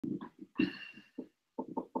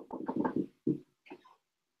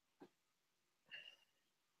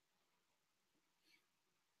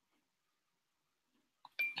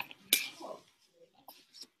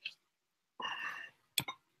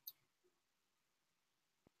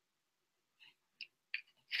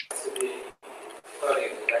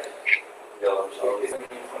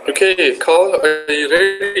Okay, Carl, are you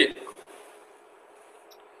ready?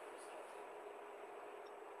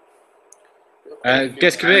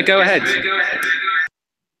 Guest Kabir, go ahead.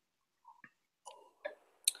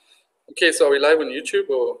 Okay, so are we live on YouTube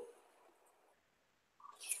or?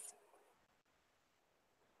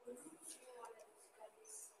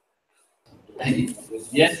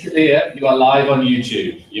 Yes, Kabir, you are live on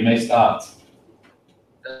YouTube. You may start.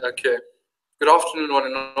 Okay. Good afternoon, one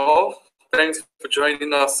and all. Thanks for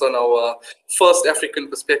joining us on our first African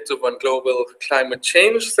perspective on global climate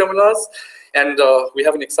change seminars. And we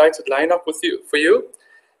have an excited lineup for you.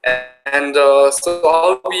 And so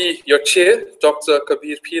I'll be your chair, Dr.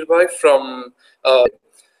 Kabir Pirbhai from,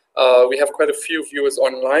 we have quite a few viewers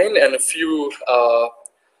online and a few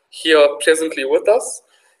here presently with us.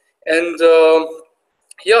 And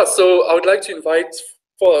yeah, so I would like to invite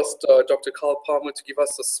first Dr. Carl Palmer to give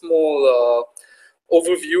us a small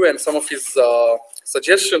overview and some of his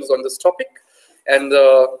suggestions on this topic. And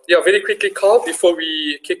yeah, very quickly, Carl, before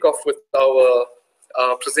we kick off with our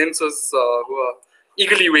presenters who are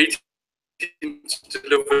eagerly waiting to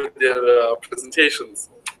deliver their presentations.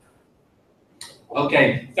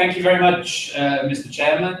 Okay, thank you very much, Mr.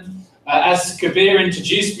 Chairman. As Kabir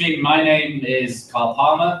introduced me, my name is Carl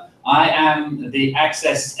Palmer. I am the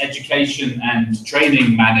Access Education and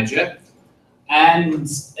Training Manager. And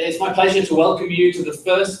it's my pleasure to welcome you to the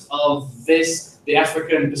first of the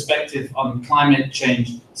African Perspective on Climate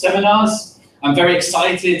Change seminars. I'm very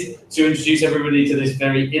excited to introduce everybody to this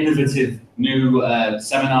very innovative new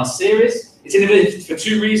seminar series. It's innovative for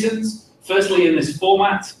two reasons. Firstly, in this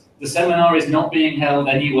format, the seminar is not being held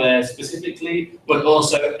anywhere specifically, but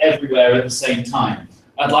also everywhere at the same time.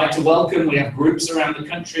 I'd like to welcome, we have groups around the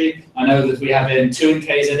country. I know that we have 2 in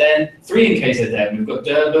KZN, 3 in KZN. We've got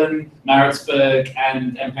Durban, Maritzburg,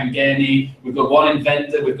 and Mpangeni. We've got 1 in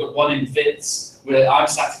Venda, we've got 1 in Wits. I'm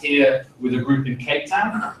sat here with a group in Cape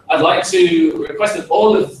Town. I'd like to request that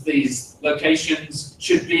all of these locations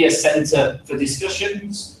should be a center for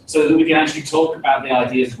discussions so that we can actually talk about the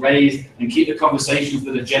ideas raised and keep the conversations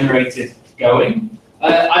that are generated going.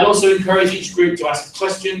 I'd also encourage each group to ask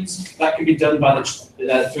questions. That can be done by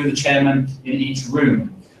through the chairman in each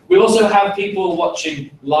room. We also have people watching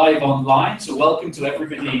live online, so welcome to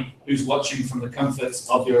everybody who's watching from the comforts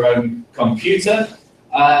of your own computer.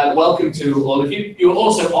 Welcome to all of you. You're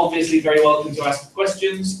also obviously very welcome to ask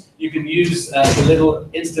questions. You can use the little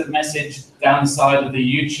instant message down the side of the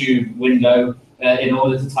YouTube window in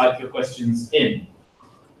order to type your questions in.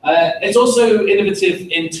 It's also innovative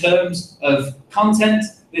in terms of content.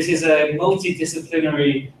 This is a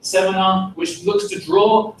multidisciplinary seminar which looks to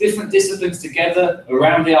draw different disciplines together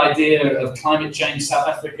around the idea of climate change, South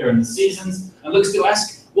Africa and the seasons, and looks to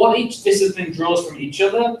ask what each discipline draws from each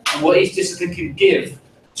other and what each discipline can give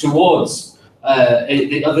towards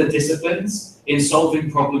the other disciplines in solving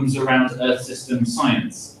problems around Earth system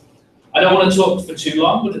science. I don't want to talk for too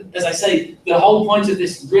long, but as I say, the whole point of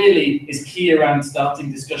this really is key around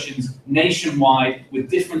starting discussions nationwide with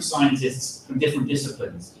different scientists from different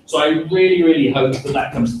disciplines. So I really, really hope that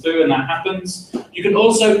that comes through and that happens. You can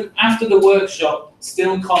also, after the workshop,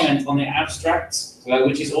 still comment on the abstracts,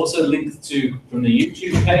 which is also linked to from the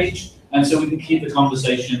YouTube page, and so we can keep the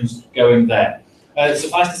conversations going there.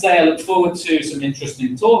 Suffice to say, I look forward to some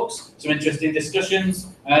interesting talks, some interesting discussions,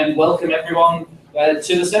 and welcome everyone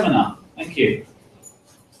to the seminar. Thank you.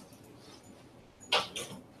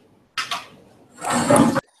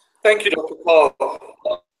 Thank you, Dr. Paul.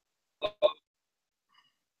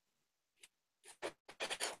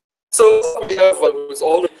 So we have who's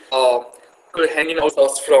all hanging out with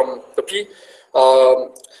us from the P.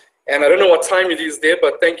 And I don't know what time it is there,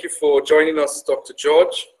 but thank you for joining us, Dr.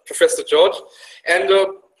 George, Professor George. And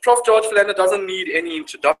Prof George Philander doesn't need any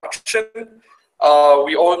introduction.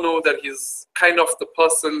 We all know that he's kind of the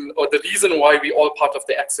person or the reason why we all part of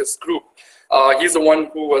the Access group. He's the one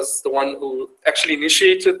who actually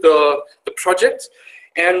initiated the project,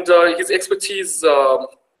 and his expertise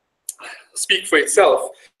speak for itself.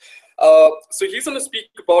 So he's going to speak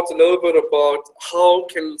about a little bit about how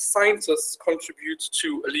can scientists contribute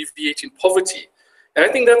to alleviating poverty. And I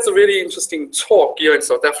think that's a really interesting talk here in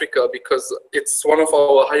South Africa because it's one of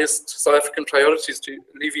our highest South African priorities to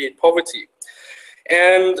alleviate poverty.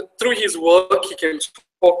 And through his work, he can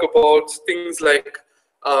talk about things like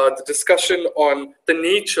the discussion on the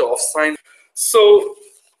nature of science. So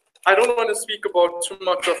I don't want to speak about too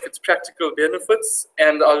much of its practical benefits,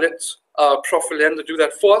 and I'll let Prof Philander do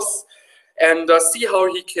that for us, and see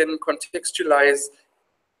how he can contextualize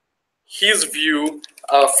his view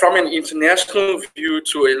from an international view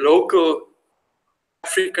to a local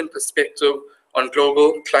African perspective on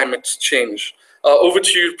global climate change. Over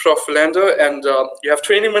to you, Prof Philander, and you have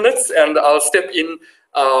 20 minutes, and I'll step in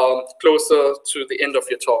closer to the end of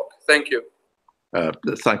your talk. Thank you.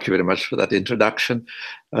 Thank you very much for that introduction.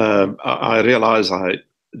 I realize I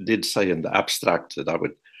did say in the abstract that I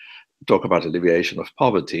would talk about alleviation of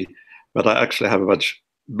poverty, but I actually have a much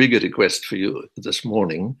bigger request for you this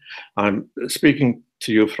morning. I'm speaking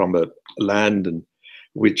to you from a land in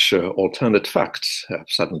which alternate facts have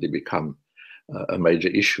suddenly become a major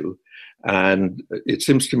issue. And it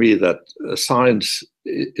seems to me that science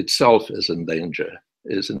itself is in danger,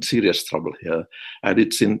 is in serious trouble here. And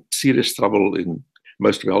it's in serious trouble in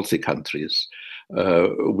most wealthy countries.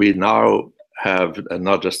 We now have, and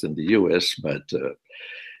not just in the US, but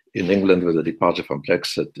in England with the departure from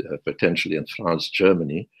Brexit, potentially in France,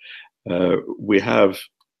 Germany, we have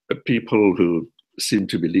people who seem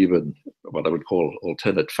to believe in what I would call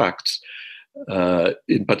alternate facts.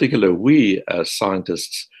 In particular, we as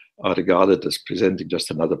scientists are regarded as presenting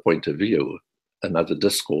just another point of view, another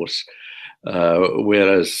discourse,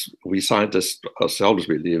 whereas we scientists ourselves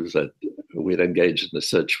believe that we're engaged in the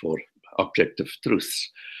search for objective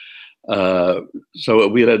truths. So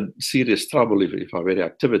we're in serious trouble if our very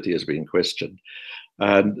activity is being questioned.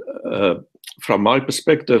 And from my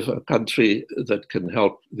perspective, a country that can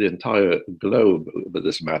help the entire globe with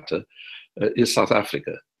this matter is South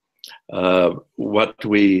Africa. What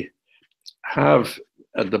we have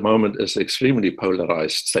at the moment is an extremely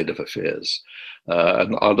polarized state of affairs.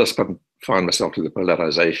 And I'll just confine myself to the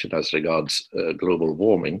polarization as regards global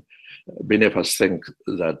warming. Many of us think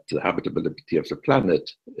that the habitability of the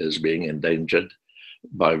planet is being endangered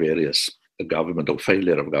by various government or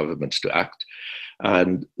failure of governments to act.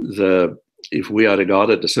 And if we are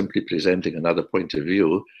regarded as simply presenting another point of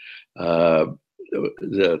view,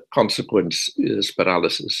 the consequence is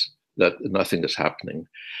paralysis, that nothing is happening.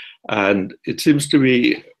 And it seems to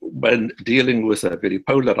me, when dealing with a very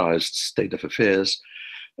polarized state of affairs,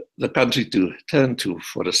 the country to turn to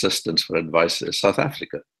for assistance, for advice, is South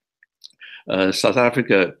Africa. South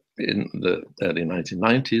Africa in the early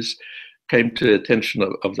 1990s came to the attention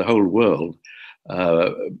of the whole world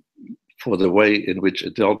for the way in which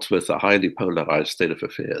it dealt with a highly polarized state of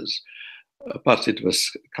affairs. But it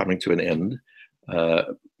was coming to an end.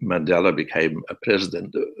 Mandela became a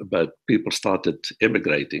president, but people started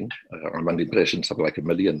immigrating. I'm under the impression something like 1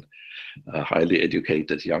 million highly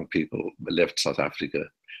educated young people left South Africa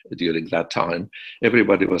during that time.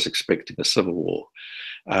 Everybody was expecting a civil war.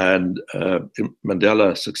 And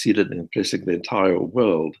Mandela succeeded in impressing the entire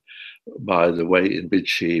world by the way in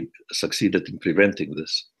which he succeeded in preventing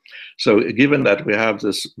this. So given that we have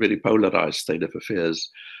this very polarized state of affairs,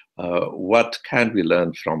 what can we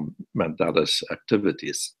learn from Mandela's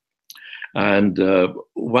activities? And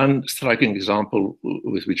one striking example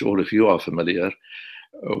with which all of you are familiar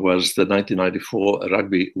was the 1994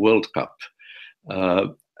 Rugby World Cup.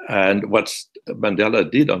 And what Mandela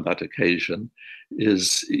did on that occasion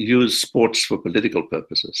is use sports for political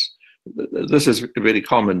purposes. This is very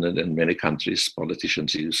common in many countries.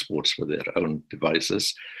 Politicians use sports for their own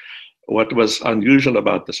devices. What was unusual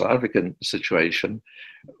about the South African situation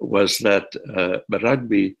was that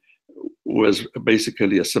rugby was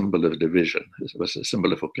basically a symbol of division. It was a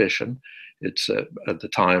symbol of oppression. It's at the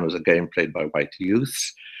time was a game played by white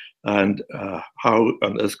youths. And how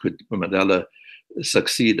on earth could Mandela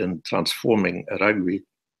succeed in transforming rugby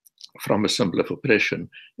from a symbol of oppression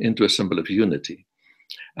into a symbol of unity?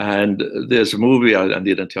 And there's a movie, I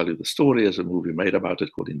needn't tell you the story, there's a movie made about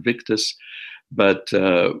it called Invictus. But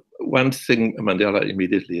one thing Mandela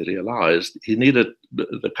immediately realized, he needed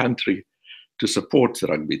the country to support the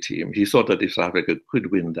rugby team. He thought that if South Africa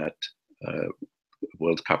could win that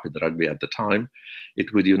World Cup in rugby at the time,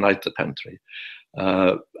 it would unite the country.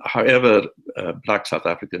 However, Black South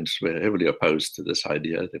Africans were heavily opposed to this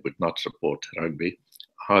idea. They would not support rugby.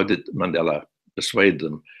 How did Mandela persuade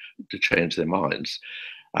them to change their minds?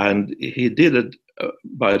 And he did it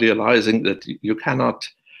by realizing that you cannot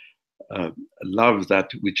love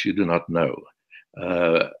that which you do not know.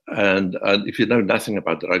 And if you know nothing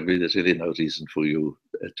about the rugby, there's really no reason for you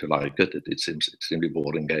to like it. It seems an extremely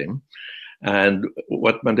boring game. And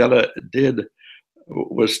what Mandela did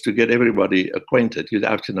was to get everybody acquainted. You'd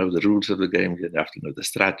have to know the rules of the game. You'd have to know the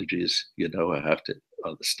strategies. You know, have to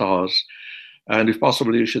know the stars. And if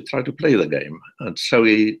possible, you should try to play the game. And so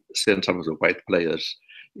he sent some of the white players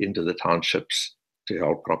into the townships to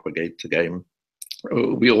help propagate the game.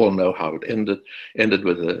 We all know how it ended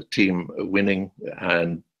with the team winning,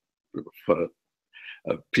 and for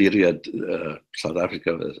a period, South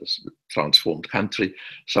Africa was a transformed country.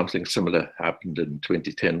 Something similar happened in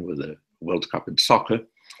 2010 with the World Cup in soccer.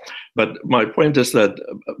 But my point is that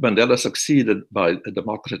Mandela succeeded by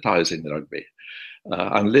democratizing rugby.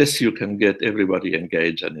 Unless you can get everybody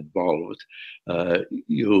engaged and involved,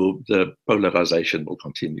 the polarization will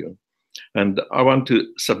continue. And I want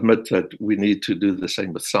to submit that we need to do the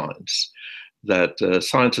same with science, that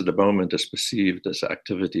science at the moment is perceived as an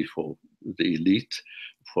activity for the elite,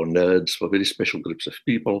 for nerds, for very special groups of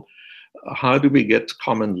people. How do we get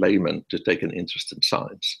common laymen to take an interest in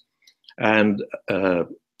science? And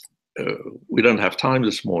we don't have time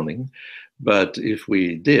this morning, but if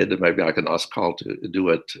we did, maybe I can ask Carl to do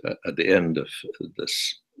it at the end of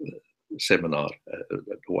this seminar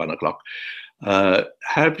at 1 o'clock.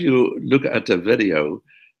 Have you look at a video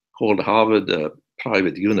called Harvard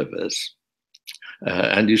Private Universe,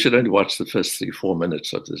 and you should only watch the first 3-4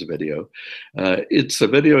 minutes of this video. It's a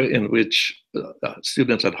video in which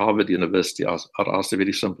students at Harvard University are asked a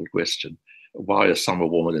very simple question: why is summer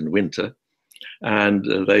warmer than winter? And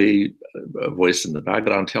a voice in the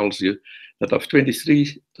background tells you that of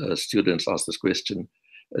 23 students asked this question,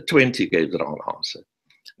 20 gave the wrong answer.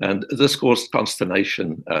 And this caused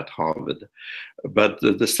consternation at Harvard. But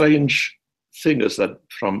the strange thing is that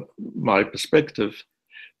from my perspective,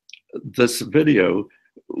 this video,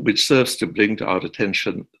 which serves to bring to our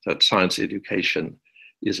attention that science education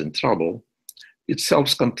is in trouble,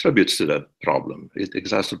 itself contributes to that problem. It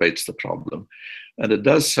exacerbates the problem. And it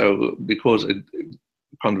does so because it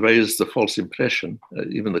conveys the false impression,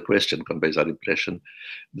 even the question conveys that impression,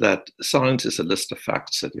 that science is a list of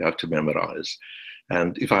facts that you have to memorize.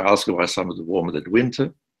 And if I ask you why summer is warmer than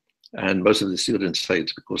winter, and most of the students say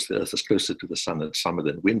it's because the Earth is closer to the sun in summer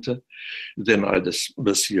than winter, then I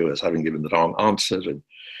dismiss you as having given the wrong answer and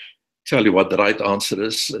tell you what the right answer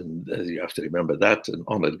is, and you have to remember that, and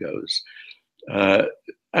on it goes.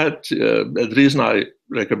 The reason I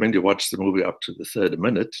recommend you watch the movie up to the 3rd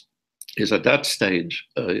minute is at that stage,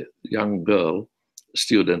 a young girl,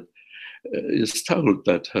 student, is told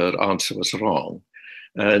that her answer was wrong.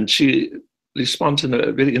 And she responds in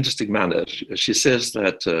a very interesting manner. She says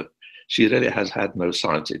that she really has had no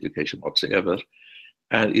science education whatsoever,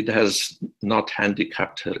 and it has not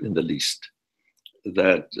handicapped her in the least.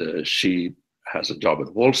 That she has a job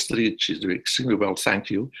at Wall Street, she's doing extremely well, thank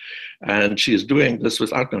you, and she's doing this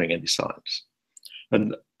without knowing any science.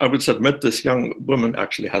 And I would submit this young woman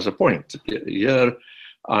actually has a point. Here,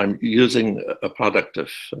 I'm using a product of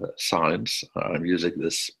science. I'm using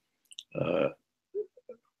this, I'm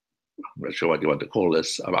not sure what you want to call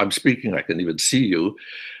this. I'm speaking, I can even see you.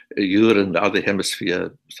 You're in the other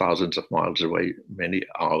hemisphere, thousands of miles away, many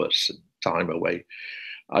hours time away.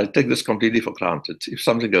 I take this completely for granted. If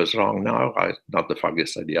something goes wrong now, I not the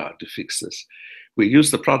foggiest idea how to fix this. We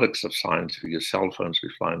use the products of science. We use cell phones, we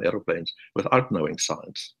fly in airplanes without knowing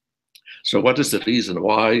science. So what is the reason?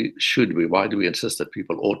 Why should we? Why do we insist that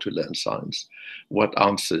people ought to learn science? What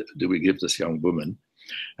answer do we give this young woman?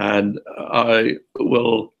 And I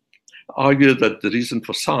will argue that the reason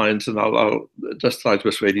for science, and I'll just try to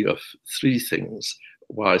persuade you of 3 things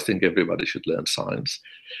why I think everybody should learn science.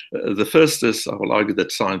 The first is, I will argue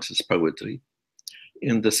that science is poetry,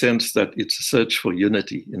 in the sense that it's a search for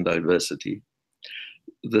unity in diversity.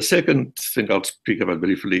 The second thing I'll speak about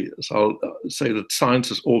briefly is I'll say that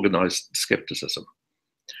science is organized skepticism.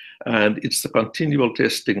 And it's the continual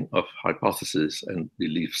testing of hypotheses and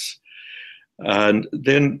beliefs. And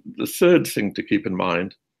then the third thing to keep in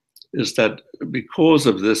mind is that because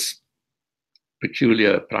of this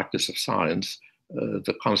peculiar practice of science,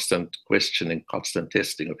 the constant questioning, constant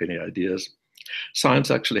testing of any ideas,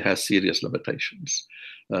 science actually has serious limitations.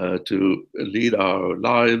 To lead our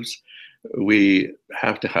lives, we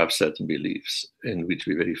have to have certain beliefs in which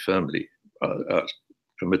we very firmly are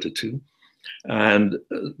committed to. And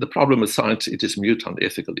the problem with science, it is mute on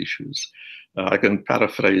ethical issues. I can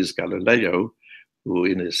paraphrase Galileo, who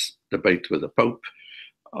in his debate with the Pope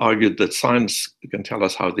argued that science can tell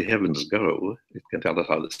us how the heavens go. It can tell us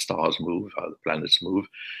how the stars move, how the planets move,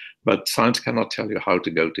 but science cannot tell you how to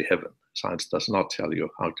go to heaven. Science does not tell you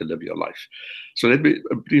how to live your life. So let me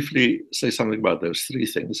briefly say something about those 3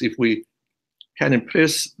 things. If we can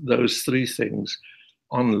impress those 3 things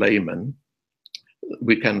on laymen,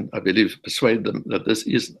 we can, I believe, persuade them that this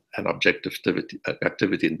is an objective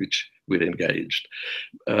activity in which we're engaged.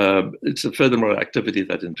 It's a furthermore activity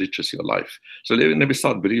that enriches your life. So let me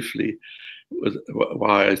start briefly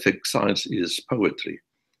why I think science is poetry.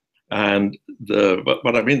 And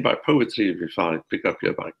what I mean by poetry, if I pick up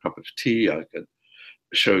here my cup of tea, I can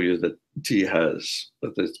show you that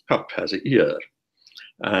that the cup has an ear.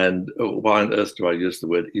 And why on earth do I use the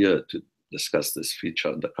word ear to discuss this feature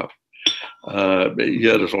on the cup?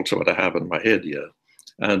 Ear is also what I have in my head here.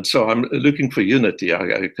 And so I'm looking for unity.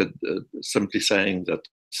 I could simply saying that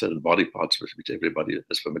certain body parts which everybody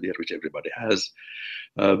is familiar, which everybody has.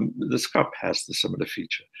 This cup has the similar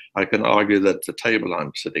feature. I can argue that the table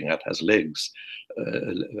I'm sitting at has legs.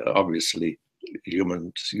 Obviously,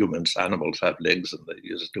 humans, animals have legs and they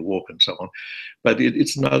use it to walk and so on. But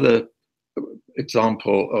it's another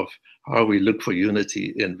example of how we look for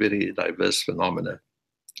unity in very diverse phenomena.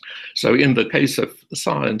 So in the case of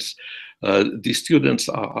science, the students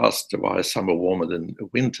are asked why is summer warmer than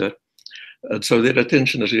winter. And so their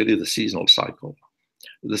attention is really the seasonal cycle.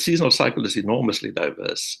 The seasonal cycle is enormously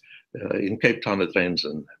diverse. In Cape Town, it rains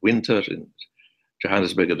in winter. In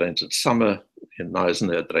Johannesburg, it rains in summer. In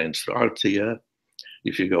Knysna, it rains throughout the year.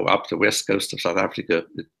 If you go up the west coast of South Africa,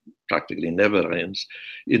 it practically never rains.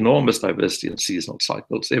 Enormous diversity in seasonal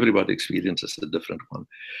cycles. Everybody experiences a different one.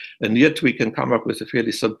 And yet we can come up with a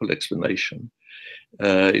fairly simple explanation.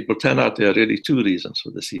 It will turn out there are really two reasons for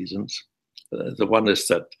the seasons. The one is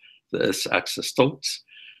that the Earth's axis tilts,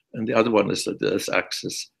 and the other one is that the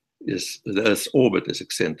Earth's orbit is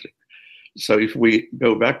eccentric. So if we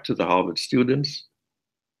go back to the Harvard students,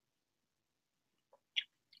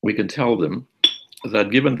 we can tell them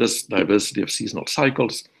that given this diversity of seasonal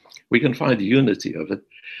cycles, we can find the unity of it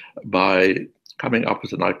by coming up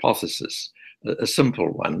with an hypothesis, a simple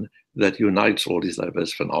one that unites all these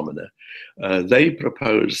diverse phenomena. They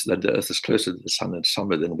propose that the Earth is closer to the sun in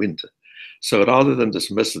summer than winter. So rather than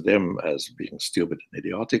dismiss them as being stupid and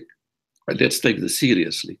idiotic, let's take this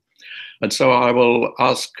seriously. And so I will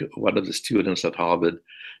ask one of the students at Harvard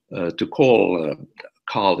to call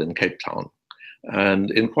Carl in Cape Town and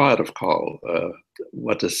inquire of Carl,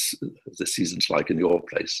 what is the seasons like in your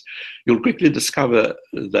place? You'll quickly discover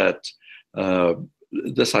that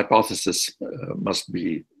this hypothesis must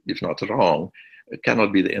be, if not wrong, it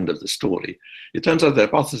cannot be the end of the story. It turns out the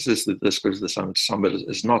hypothesis that this goes to the sun in summer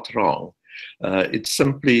is not wrong. It's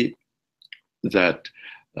simply that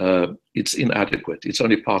it's inadequate. It's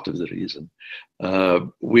only part of the reason.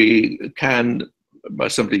 We can, by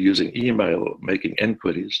simply using email, making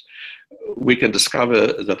inquiries, we can discover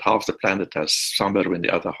that half the planet has summer when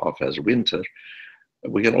the other half has winter.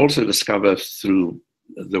 We can also discover through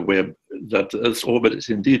the web that the Earth's orbit is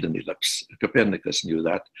indeed an ellipse. Copernicus knew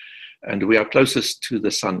that. And we are closest to the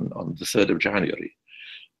sun on the 3rd of January.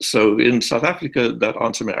 So in South Africa, that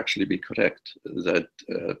answer may actually be correct, that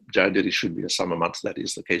January should be a summer month. That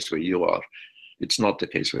is the case where you are. It's not the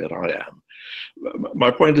case where I am. My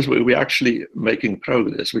point is we're actually making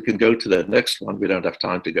progress. We can go to the next one. We don't have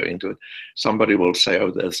time to go into it. Somebody will say, oh,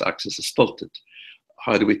 the Earth's axis is tilted.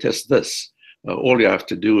 How do we test this? All you have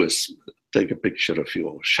to do is take a picture of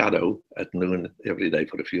your shadow at noon every day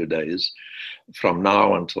for a few days. From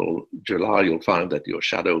now until July, you'll find that your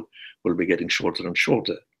shadow will be getting shorter and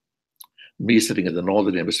shorter. Me sitting in the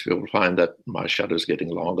northern hemisphere will find that my shadow is getting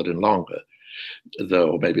longer and longer,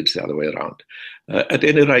 though maybe it's the other way around. At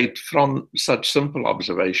any rate, from such simple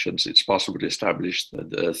observations, it's possible to establish that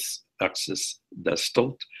the Earth's axis does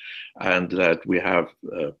tilt and that we have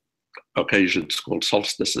occasions called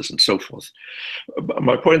solstices and so forth.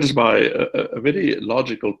 My point is by a very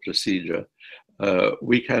logical procedure,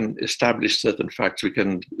 we can establish certain facts. We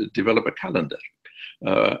can develop a calendar,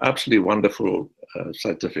 absolutely wonderful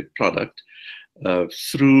scientific product.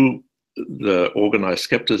 Through the organized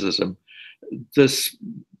skepticism, this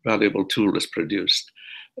valuable tool is produced.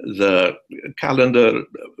 The calendar,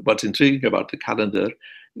 what's intriguing about the calendar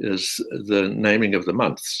is the naming of the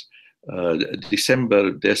months.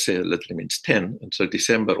 December, Dese literally means 10, and so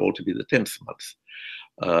December ought to be the 10th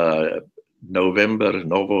month. November,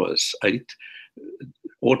 Novo is 8,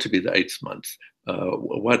 ought to be the 8th month.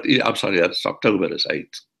 I'm sorry, that's October is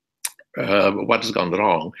 8. What has gone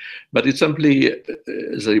wrong? But it simply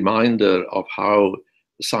is a reminder of how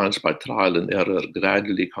science by trial and error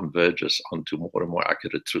gradually converges onto more and more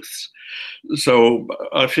accurate truths. So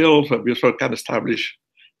I feel that we can establish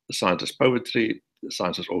science as poetry,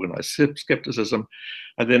 science as organized skepticism,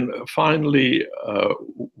 and then finally,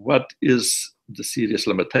 what is the serious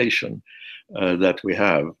limitation that we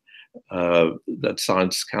have that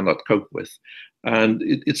science cannot cope with? And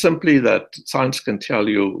it's simply that science can tell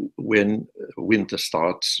you when winter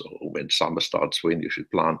starts, or when summer starts, when you should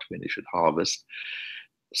plant, when you should harvest.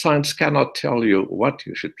 Science cannot tell you what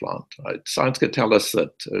you should plant. Right? Science can tell us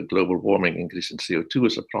that global warming, increase in CO2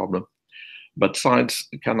 is a problem, but science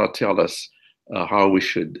cannot tell us how we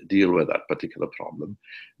should deal with that particular problem,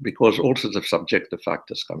 because all sorts of subjective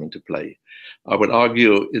factors come into play. I would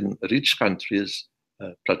argue in rich countries,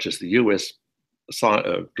 such as the US,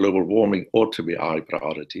 global warming ought to be a high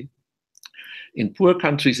priority. In poor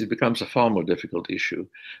countries, it becomes a far more difficult issue.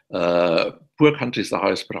 Poor countries, the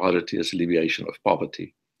highest priority is alleviation of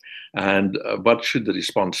poverty. And what should the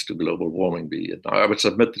response to global warming be? And I would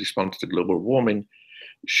submit the response to global warming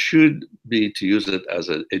should be to use it as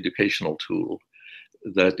an educational tool,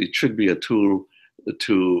 that it should be a tool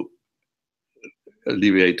to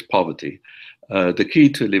alleviate poverty. The key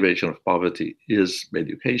to alleviation of poverty is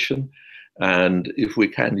education. And if we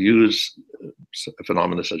can use a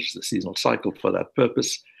phenomenon such as the seasonal cycle for that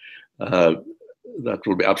purpose, that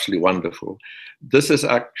will be absolutely wonderful. This has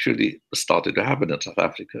actually started to happen in South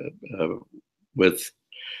Africa with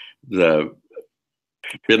the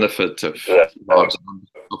benefit of large numbers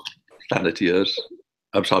of planet years.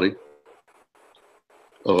 I'm sorry.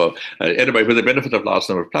 Anyway, with the benefit of large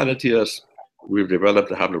number of planet years, we've developed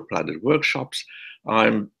the Habitable Planet workshops.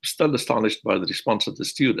 I'm still astonished by the response of the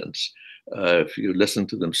students. If you listen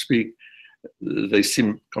to them speak, they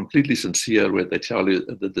seem completely sincere when they tell you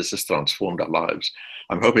that this has transformed our lives.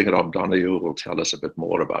 I'm hoping Rob Donoghue will tell us a bit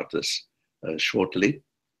more about this shortly,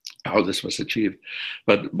 how this was achieved.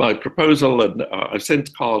 But my proposal, and I've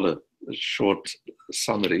sent Carl a short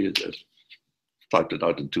summary, typed it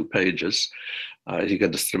out in 2 pages. He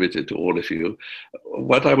can distribute it to all of you.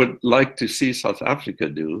 What I would like to see South Africa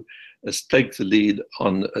do is take the lead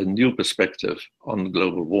on a new perspective on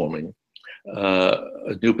global warming,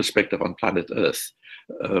 a new perspective on planet Earth.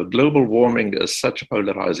 Global warming is such a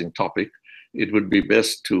polarizing topic. It would be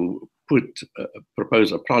best to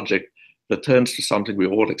propose a project that turns to something we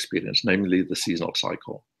all experience, namely the seasonal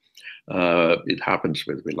cycle. It happens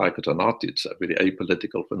whether we like it or not. It's a very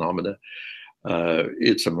apolitical phenomenon.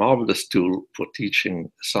 It's a marvelous tool for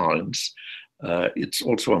teaching science. It's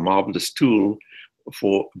also a marvelous tool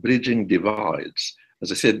for bridging divides.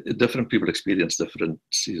 As I said, different people experience different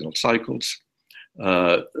seasonal cycles.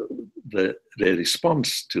 Their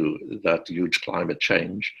response to that huge climate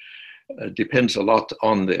change depends a lot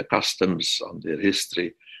on their customs, on their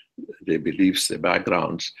history, their beliefs, their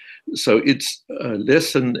backgrounds. So it's a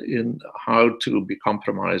lesson in how to be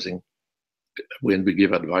compromising when we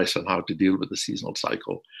give advice on how to deal with the seasonal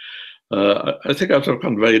cycle. I think I've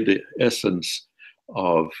conveyed the essence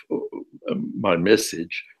of my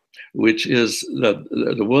message, which is that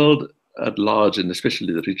the world at large, and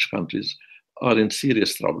especially the rich countries, are in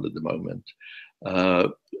serious trouble at the moment.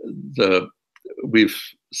 We've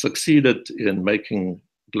succeeded in making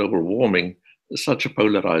global warming such a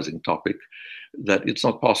polarizing topic that it's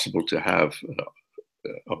not possible to have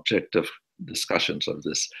objective discussions of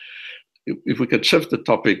this. If we could shift the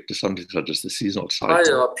topic to something such as the seasonal cycle.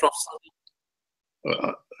 Hi, Prof.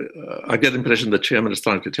 I get the impression the chairman is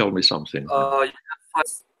trying to tell me something.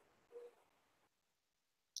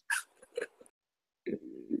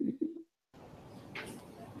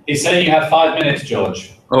 He's saying you have 5 minutes,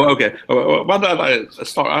 George. Oh, okay. I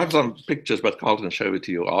have some pictures, but Carl can show it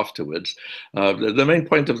to you afterwards. The main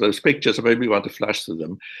point of those pictures, or maybe you want to flash through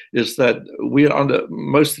them, is that we're on the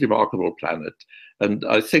most remarkable planet. And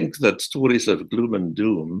I think that stories of gloom and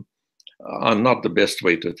doom are not the best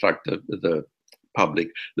way to attract the public.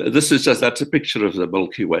 That's a picture of the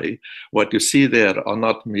Milky Way. What you see there are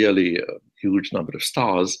not merely a huge number of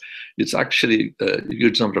stars, it's actually a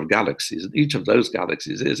huge number of galaxies. And each of those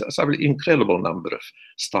galaxies is an incredible number of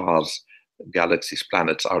stars, galaxies,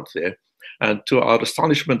 planets out there. And to our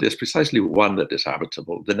astonishment, there's precisely one that is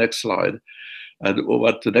habitable. The next slide. And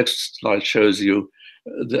what the next slide shows you,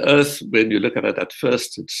 the Earth, when you look at it at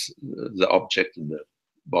first, it's the object in the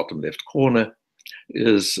bottom left corner,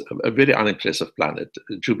 is a very unimpressive planet.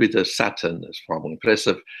 Jupiter, Saturn is far more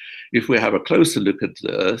impressive. If we have a closer look at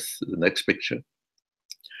the Earth, the next picture,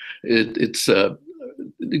 it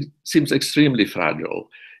seems extremely fragile.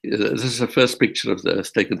 This is the first picture of the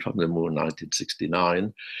Earth taken from the moon,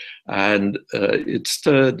 1969, and it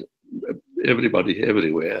stirred everybody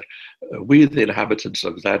everywhere. We, the inhabitants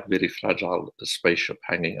of that very fragile spaceship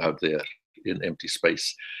hanging out there in empty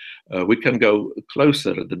space. We can go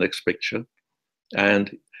closer at the next picture,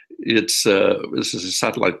 and this is a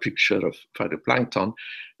satellite picture of phytoplankton.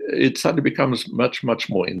 It suddenly becomes much, much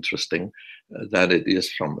more interesting than it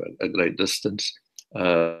is from a great distance.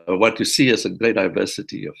 What you see is a great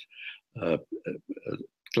diversity of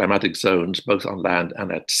climatic zones, both on land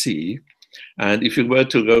and at sea. And if you were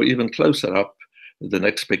to go even closer up, the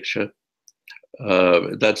next picture,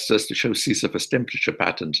 That's just to show Sisyphus temperature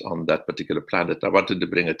patterns on that particular planet. I wanted to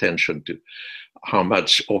bring attention to how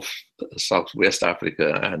much off Southwest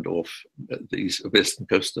Africa and off the western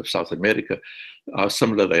coast of South America, how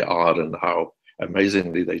similar they are and how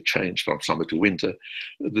amazingly they change from summer to winter.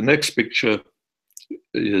 The next picture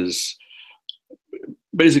is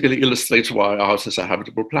basically illustrates why ours is a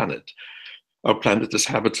habitable planet. Our planet is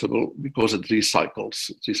habitable because it recycles.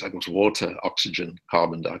 It recycles water, oxygen,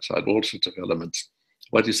 carbon dioxide, all sorts of elements.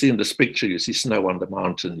 What you see in this picture, you see snow on the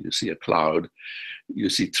mountain, you see a cloud, you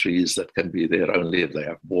see trees that can be there only if they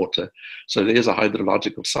have water. So there's a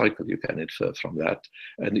hydrological cycle you can infer from that.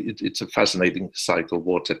 And it's a fascinating cycle.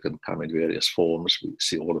 Water can come in various forms. We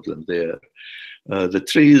see all of them there. The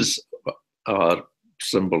trees are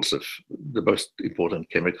symbols of the most important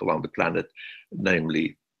chemical on the planet,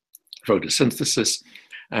 namely photosynthesis.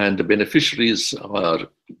 And the beneficiaries are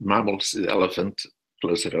mammals, the elephant,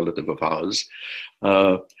 close relative of ours.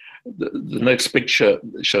 The next picture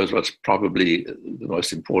shows what's probably the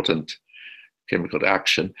most important chemical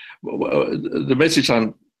reaction. The message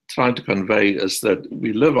I'm trying to convey is that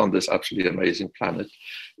we live on this absolutely amazing planet,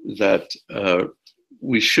 that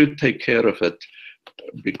we should take care of it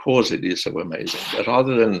because it is so amazing.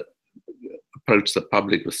 Rather than approach the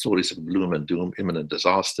public with stories of gloom and doom, imminent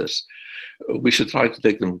disasters, we should try to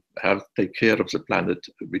take care of the planet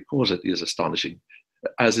because it is astonishing.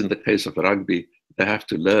 As in the case of rugby, they have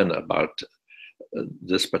to learn about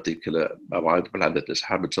this particular, why the planet is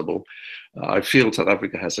habitable. I feel South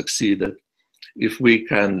Africa has succeeded. If we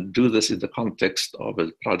can do this in the context of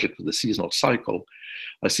a project with the seasonal cycle,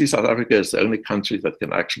 I see South Africa as the only country that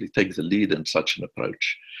can actually take the lead in such an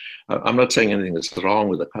approach. I'm not saying anything is wrong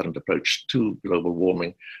with the current approach to global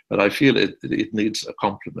warming, but I feel it needs a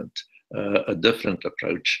complement, a different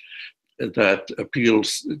approach that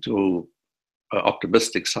appeals to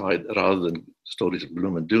optimistic side rather than stories of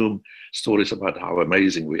gloom and doom, stories about how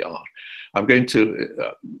amazing we are. I'm going to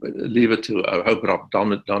leave it to, I hope Prof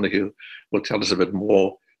Donoghue will tell us a bit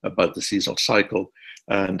more about the seasonal cycle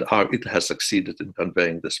and how it has succeeded in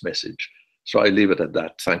conveying this message. So I leave it at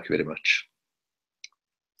that. Thank you very much.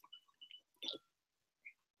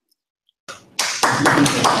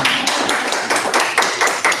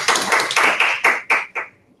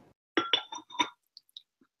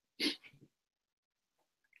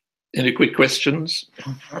 Any quick questions?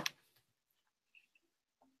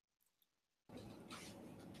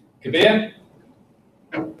 Kabir?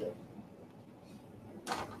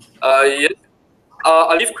 Yes.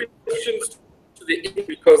 I'll leave quick questions to the end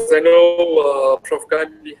because I know Prof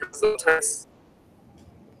Gandhi has a tight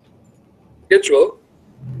schedule.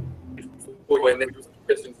 And then do some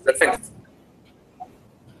questions. Thanks.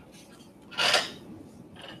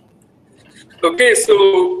 Okay,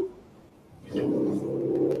 so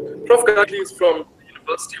Prof Gandhi is from the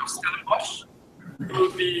University of Stellenbosch.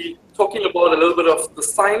 We'll be talking about a little bit of the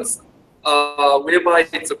science, whereby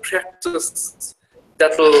it's a practice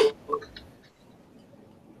that will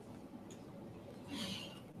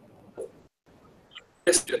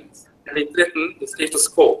questions and they threaten the status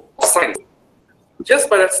quo of science. Just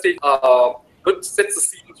by that stage, it sets the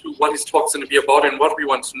scene to what his talk's going to be about and what we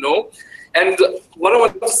want to know. And what I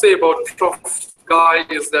want to say about Prof Guy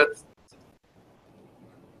is that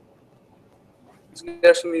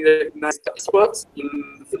internationally recognized experts in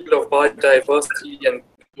the field of biodiversity and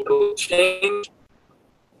global change.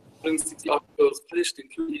 60 articles published,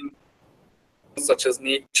 including such as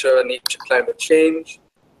Nature, Climate Change.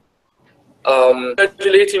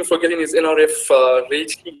 Congratulate him for getting his NRF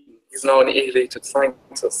rating. He's now an A-rated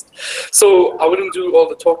scientist. So I wouldn't do all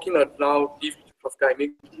the talking. I'd now leave it to Prof Guy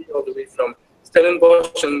Migley, all the way from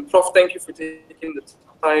Stellenbosch. And Prof, thank you for taking the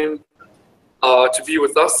time to be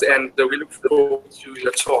with us, and we look forward to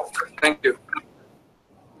your talk. Thank you.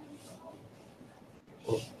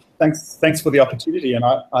 Thanks for the opportunity, and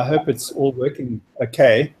I hope it's all working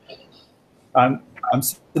okay. I'm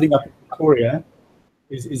sitting up in Victoria.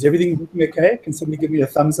 Is everything working okay? Can somebody give me a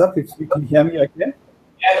thumbs up if you can hear me okay?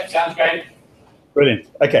 Yeah, sounds great. Brilliant.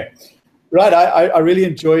 Okay. Right, I really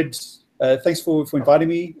enjoyed, thanks for inviting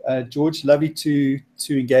me. George, lovely to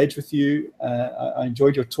engage with you. I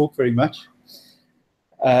enjoyed your talk very much.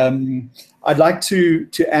 I'd like to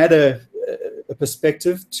add a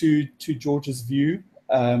perspective to George's view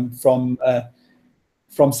from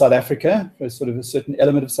South Africa, sort of a certain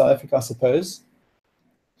element of South Africa, I suppose.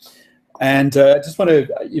 And I just want to,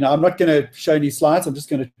 I'm not going to show any slides. I'm just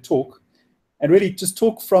going to talk and really just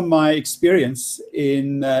talk from my experience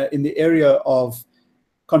in the area of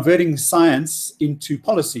converting science into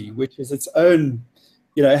policy, which is its own,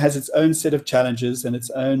 has its own set of challenges and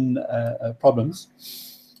its own problems.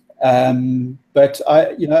 But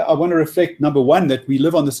I want to reflect, number one, that we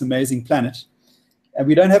live on this amazing planet, and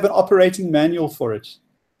we don't have an operating manual for it.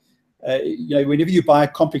 Whenever you buy a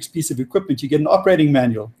complex piece of equipment, you get an operating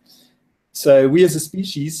manual. So we as a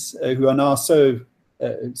species, who are now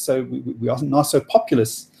we are now so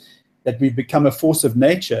populous that we've become a force of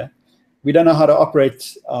nature, we don't know how to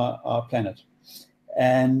operate our planet.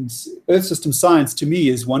 And Earth system science, to me,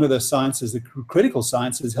 is one of those sciences, the critical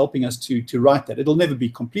sciences, helping us to write that. It'll never be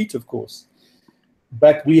complete, of course,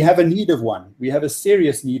 but we have a need of one. We have a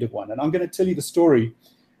serious need of one. And I'm going to tell you the story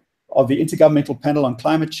of the Intergovernmental Panel on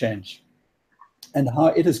Climate Change and how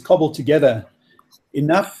it has cobbled together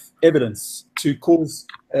enough evidence to cause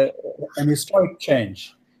an historic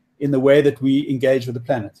change in the way that we engage with the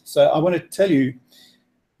planet. So I want to tell you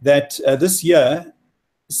that this year,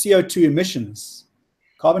 CO2 emissions,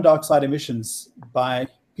 carbon dioxide emissions by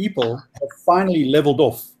people have finally leveled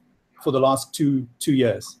off for the last two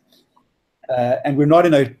years. And we're not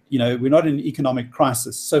in an economic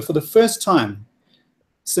crisis. So for the first time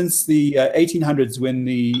since the 1800s, when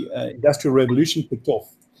the Industrial Revolution kicked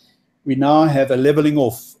off, we now have a leveling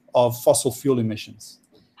off of fossil fuel emissions.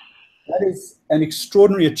 That is an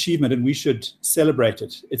extraordinary achievement, and we should celebrate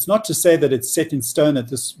it. It's not to say that it's set in stone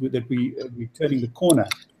that we're turning the corner,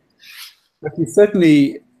 but we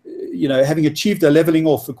certainly, having achieved a leveling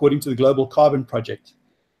off according to the Global Carbon Project,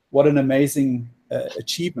 what an amazing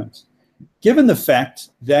achievement, given the fact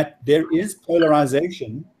that there is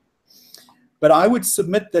polarization. But I would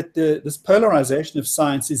submit that this polarization of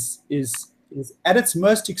science is at its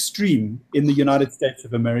most extreme in the United States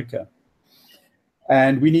of America.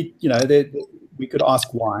 And we need, we could ask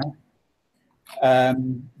why.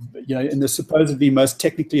 In the supposedly most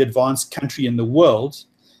technically advanced country in the world,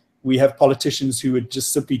 we have politicians who would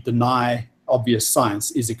just simply deny obvious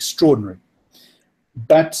science is extraordinary.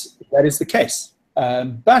 But that is the case.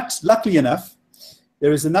 But luckily enough,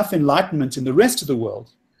 there is enough enlightenment in the rest of the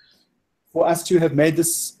world for us to have made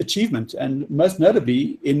this achievement, and most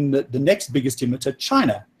notably in the next biggest emitter,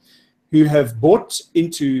 China, who have bought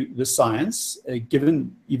into the science,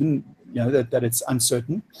 given even that it's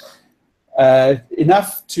uncertain,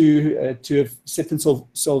 enough to have set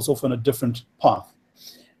themselves off on a different path.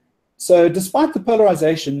 So despite the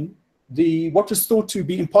polarization, what was thought to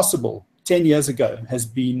be impossible 10 years ago has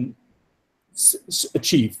been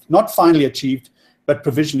achieved, not finally achieved, but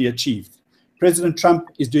provisionally achieved. President Trump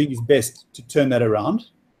is doing his best to turn that around,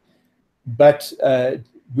 but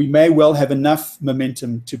we may well have enough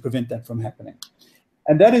momentum to prevent that from happening.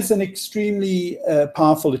 And that is an extremely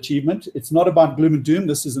powerful achievement. It's not about gloom and doom.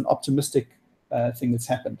 This is an optimistic thing that's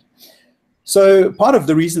happened. So part of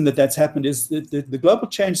the reason that that's happened is that the global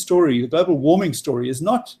change story, the global warming story, is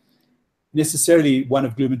not necessarily one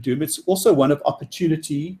of gloom and doom. It's also one of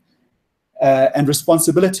opportunity and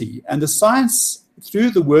responsibility. And the science,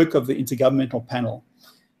 through the work of the Intergovernmental Panel,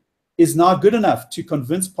 is now good enough to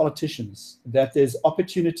convince politicians that there's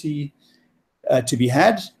opportunity to be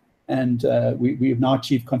had, and we have now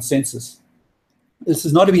achieved consensus. This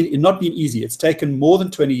has not been easy. It's taken more than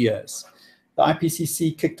 20 years. The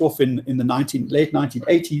IPCC kicked off in the late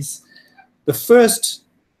 1980s. The first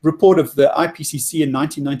report of the IPCC in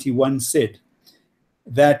 1991 said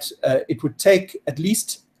that it would take at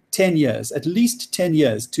least 10 years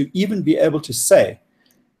to even be able to say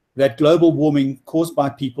that global warming caused by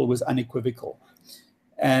people was unequivocal.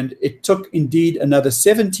 And it took indeed another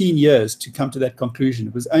 17 years to come to that conclusion.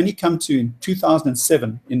 It was only come to in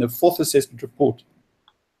 2007 in the fourth assessment report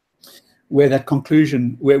where that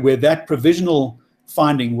conclusion, where that provisional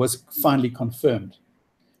finding was finally confirmed.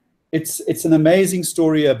 It's an amazing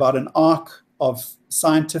story about an arc of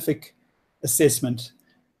scientific assessment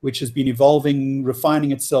which has been evolving,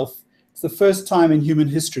 refining itself. It's the first time in human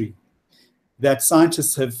history that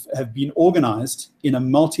scientists have been organized in a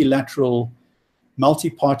multilateral,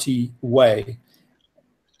 multi-party way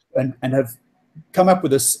and have come up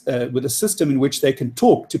with a system in which they can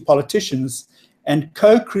talk to politicians and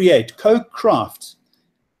co-craft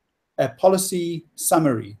a policy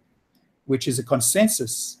summary, which is a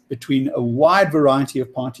consensus between a wide variety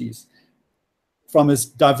of parties, from as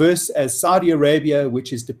diverse as Saudi Arabia,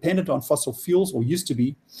 which is dependent on fossil fuels, or used to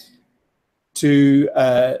be, to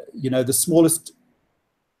the smallest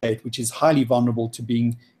state, which is highly vulnerable to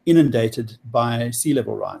being inundated by sea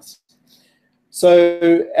level rise.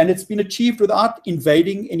 So, and it's been achieved without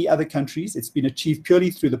invading any other countries. It's been achieved purely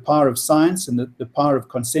through the power of science and the power of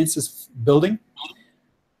consensus building.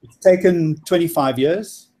 It's taken 25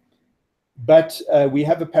 years, but we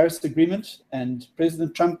have a Paris Agreement, and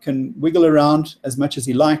President Trump can wiggle around as much as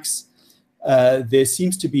he likes there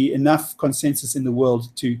seems to be enough consensus in the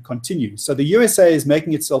world to continue. So the USA is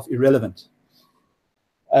making itself irrelevant.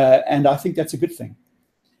 And I think that's a good thing.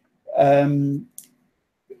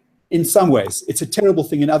 In some ways, it's a terrible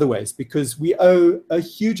thing in other ways, because we owe a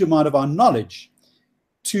huge amount of our knowledge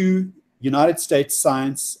to United States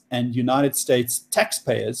science and United States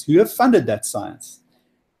taxpayers who have funded that science.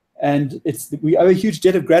 And we owe a huge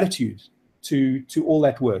debt of gratitude to all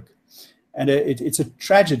that work. And it's a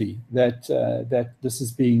tragedy that this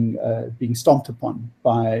is being stomped upon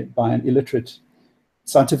by an illiterate,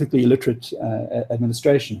 scientifically illiterate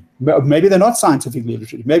administration. Maybe they're not scientifically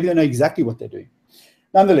illiterate. Maybe they know exactly what they're doing.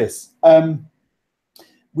 Nonetheless,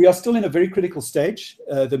 we are still in a very critical stage.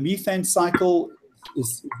 The methane cycle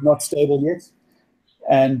is not stable yet,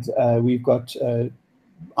 and we've got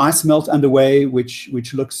ice melt underway,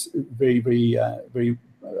 which looks very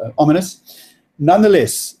ominous.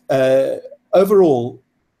 Nonetheless, overall,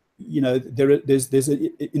 there's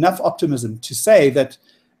enough optimism to say that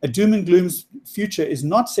a doom and gloom future is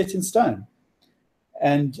not set in stone.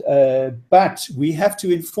 And but we have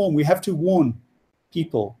to inform, we have to warn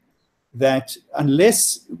people that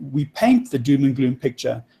unless we paint the doom and gloom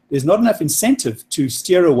picture, there's not enough incentive to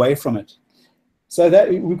steer away from it. So that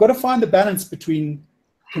we've got to find the balance between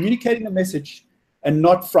communicating the message and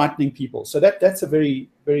not frightening people. So that's a very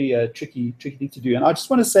tricky thing to do. And I just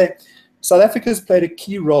want to say, South Africa has played a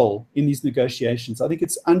key role in these negotiations. I think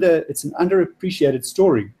it's an underappreciated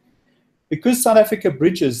story, because South Africa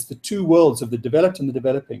bridges the two worlds of the developed and the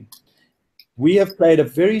developing. We have played a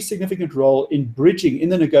very significant role in bridging in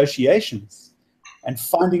the negotiations and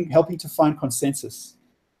helping to find consensus.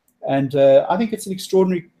 And I think it's an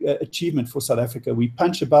extraordinary achievement for South Africa. We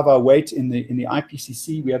punch above our weight in the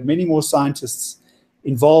IPCC. We have many more scientists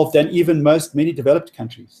involved than even many developed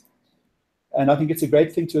countries. And I think it's a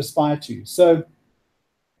great thing to aspire to. So,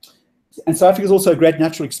 and South Africa is also a great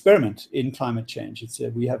natural experiment in climate change.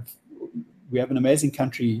 We have an amazing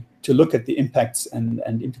country to look at the impacts and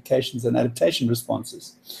implications and adaptation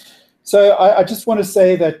responses. So I just want to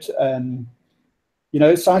say that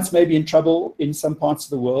science may be in trouble in some parts of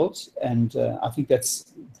the world, and I think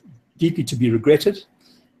that's deeply to be regretted.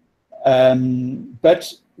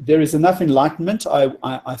 But there is enough enlightenment,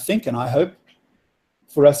 I think, and I hope,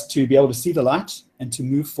 for us to be able to see the light and to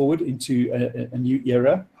move forward into a new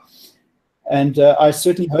era. And I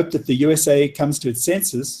certainly hope that the USA comes to its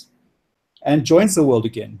senses and joins the world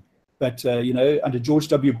again. But, under George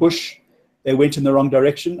W. Bush, they went in the wrong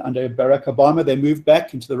direction. Under Barack Obama, they moved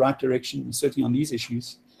back into the right direction, certainly on these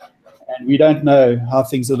issues. And we don't know how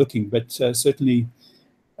things are looking, but certainly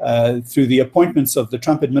through the appointments of the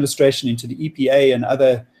Trump administration into the EPA and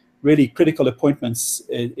other really critical appointments,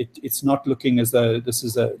 it's not looking as though this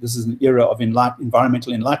is an era of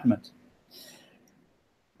environmental enlightenment.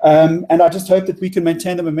 And I just hope that we can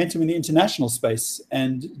maintain the momentum in the international space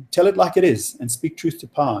and tell it like it is and speak truth to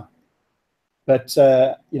power. But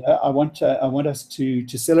I want us to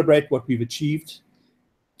celebrate what we've achieved,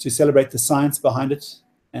 to celebrate the science behind it,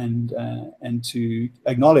 and to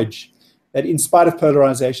acknowledge that in spite of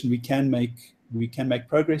polarization, we can make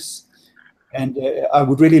progress. And I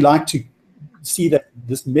would really like to see that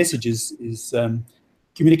this message is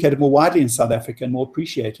communicated more widely in South Africa and more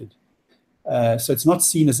appreciated. So it's not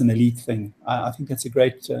seen as an elite thing. I think that's a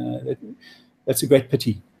great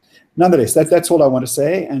pity. Nonetheless, that's all I want to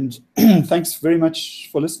say. And thanks very much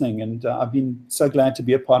for listening. And I've been so glad to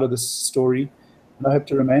be a part of this story, and I hope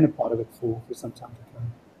to remain a part of it for some time to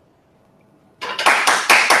come.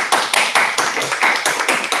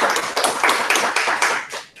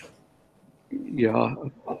 Yeah.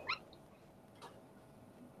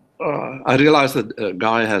 I realize that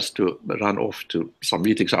Guy has to run off to some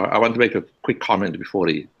meetings. I want to make a quick comment before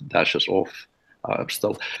he dashes off.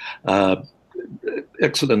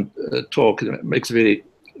 Excellent talk. It makes very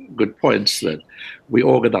good points that we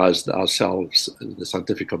organized ourselves, the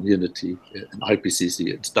scientific community in IPCC.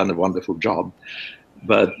 It's done a wonderful job.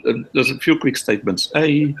 But there's a few quick statements.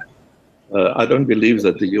 I don't believe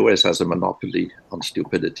that the US has a monopoly on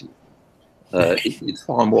stupidity. It's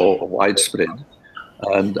far more widespread.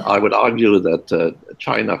 And I would argue that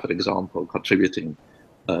China, for example, contributing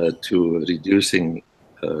to reducing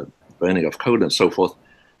burning of coal and so forth,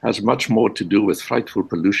 has much more to do with frightful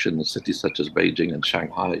pollution in cities such as Beijing and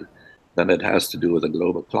Shanghai than it has to do with the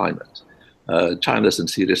global climate. China's in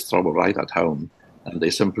serious trouble right at home, and they're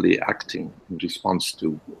simply acting in response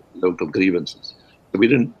to local grievances. So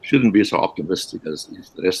we shouldn't be so optimistic as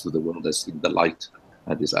if the rest of the world has seen the light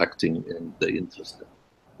and is acting in the interest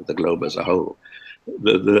of the globe as a whole.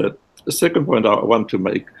 The second point I want to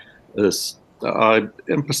make is I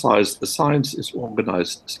emphasize the science is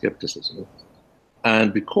organized skepticism.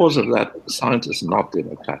 And because of that, science is not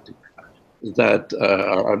democratic. That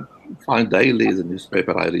I find daily the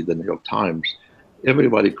newspaper I read, the New York Times,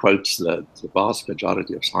 everybody quotes that the vast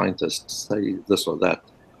majority of scientists say this or that.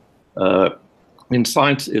 In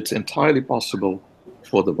science, it's entirely possible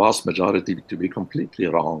for the vast majority to be completely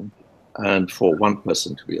wrong and for one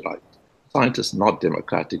person to be right. Science is not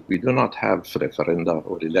democratic. We do not have referenda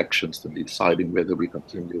or elections to be deciding whether we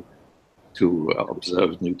continue to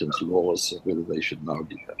observe Newton's laws, whether they should now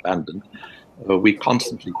be abandoned. We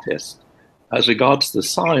constantly test. As regards the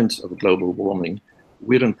science of global warming,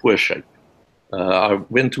 we're in poor shape. I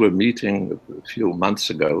went to a meeting a few months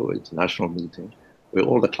ago, an international meeting, where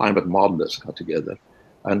all the climate modelers got together.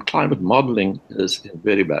 And climate modeling is in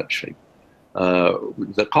very bad shape.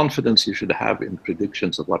 The confidence you should have in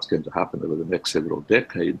predictions of what's going to happen over the next several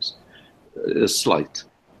decades is slight.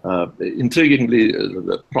 Intriguingly,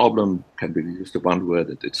 the problem can be used to one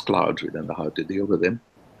word, it's clouds. We don't know how to deal with them.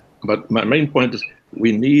 But my main point is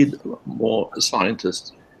we need more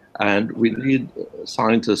scientists, and we need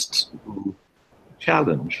scientists who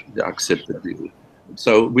challenge the accepted view.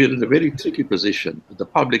 So we're in a very tricky position. The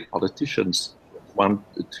public politicians want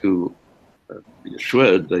to be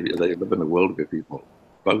assured they live in a world where people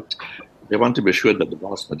vote. They want to be assured that the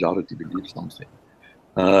vast majority believe something.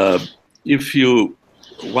 If you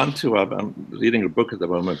want to, I'm reading a book at the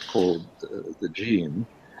moment called The Gene.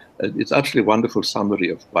 It's actually a wonderful summary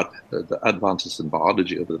of what the advances in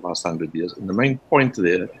biology over the last 100 years. And the main point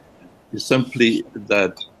there is simply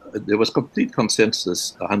that there was complete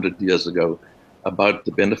consensus 100 years ago about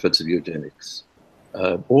the benefits of eugenics.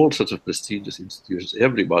 All sorts of prestigious institutions,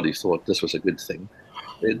 everybody thought this was a good thing.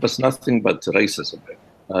 It was nothing but racism.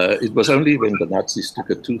 It was only when the Nazis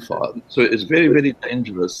took it too far. So it's very, very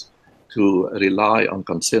dangerous to rely on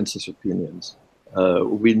consensus opinions.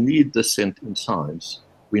 We need dissent in science.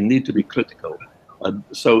 We need to be critical.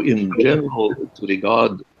 So in general, to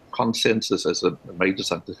regard consensus as a major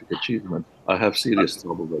scientific achievement, I have serious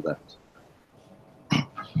trouble with that.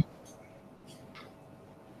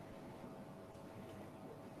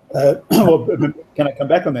 Well, can I come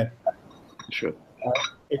back on that? Sure.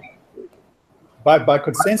 By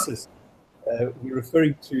consensus, we're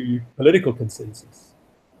referring to political consensus.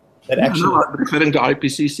 That actually, no, I'm referring to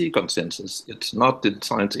IPCC consensus. It's not in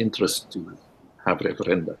science interest to have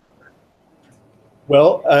referenda.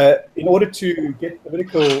 Well, in order to get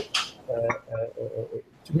political,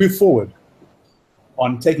 to move forward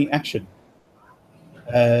on taking action,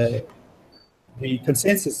 the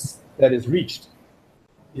consensus that is reached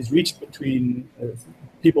between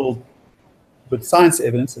people with science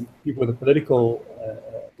evidence and people with the political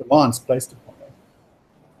demands placed upon them.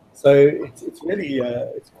 So it's really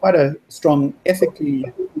it's quite a strong, ethically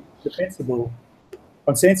defensible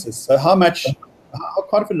consensus. So how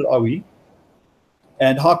confident are we,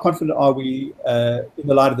 and how confident are we in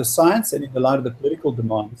the light of the science and in the light of the political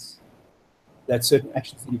demands that certain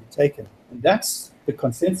actions need to be taken? And that's the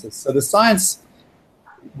consensus. So the science,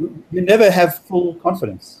 you never have full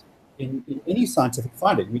confidence in any scientific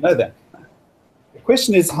finding. We know that. The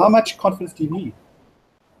question is, how much confidence do you need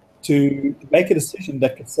to make a decision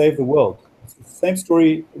that could save the world? It's the same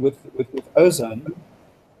story with ozone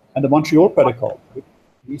and the Montreal Protocol.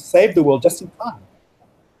 We saved the world just in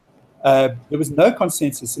time. There was no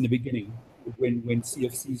consensus in the beginning when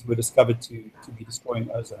CFCs were discovered to be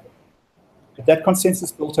destroying ozone. But that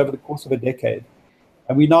consensus built over the course of a decade.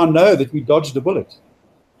 And we now know that we dodged a bullet.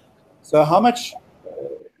 So how much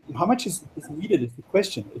is needed is the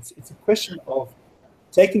question. It's a question of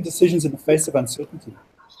taking decisions in the face of uncertainty.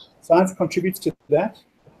 Science contributes to that,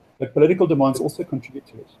 but political demands also contribute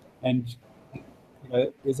to it. And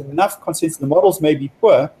there's enough consensus. The models may be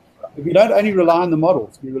poor, but we don't only rely on the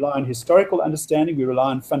models. We rely on historical understanding. We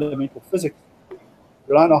rely on fundamental physics. We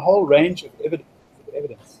rely on a whole range of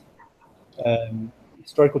evidence,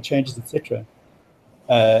 historical changes, etc.,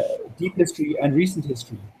 deep history and recent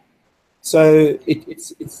history. So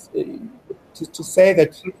it's to say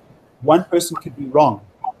that one person could be wrong,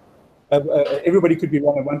 everybody could be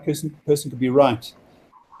wrong, and one person could be right.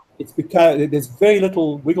 It's because there's very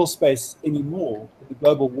little wiggle space anymore in the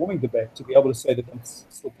global warming debate to be able to say that that's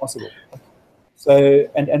still possible. So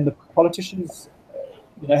and the politicians,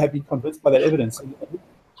 have been convinced by that evidence. And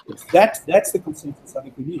that's the consensus I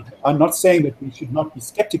think we need. I'm not saying that we should not be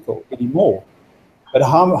skeptical anymore, but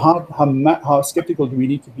how skeptical do we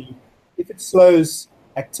need to be? If it slows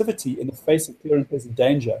activity in the face of clear and present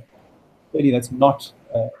danger, clearly that's not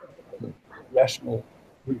a rational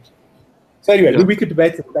route. So anyway, we could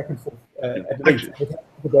debate it back and forth at length. We've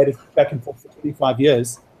debated back and forth for 25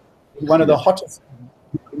 years. in one of the hottest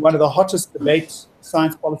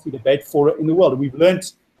science policy debate fora in the world. And we've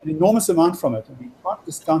learned an enormous amount from it, and we can't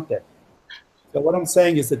discount that. So what I'm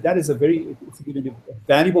saying is that is it's a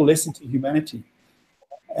valuable lesson to humanity.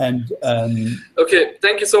 And okay,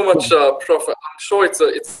 thank you so much, Prof. I'm sure it's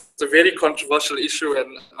a very controversial issue,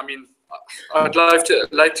 and I mean, I'd like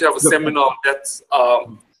to have a seminar on that.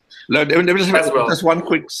 Just one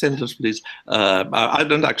quick sentence, please. I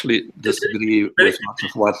don't actually disagree with much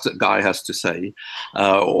of what Guy has to say.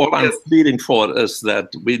 All I'm pleading for is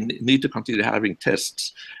that we need to continue having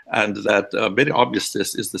tests, and that a very obvious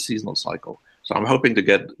test is the seasonal cycle. So I'm hoping to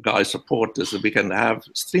get Guy's support is that we can have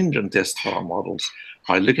stringent tests for our models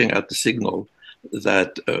by looking at the signal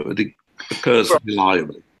that occurs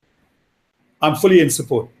reliably. I'm fully in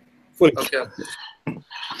support. Fully. Okay.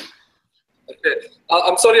 Okay.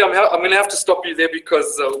 I'm sorry, I'm going to have to stop you there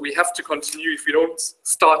because we have to continue. If we don't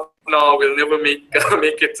start now, we'll never make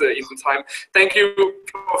it in time. Thank you,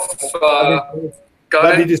 Prof.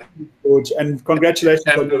 Lovely to see you, George, and congratulations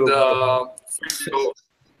on your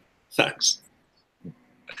Thanks.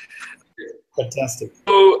 Fantastic.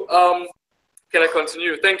 So, can I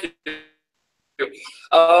continue? Thank you.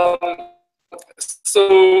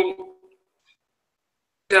 So,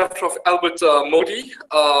 we have Prof. Albert Modi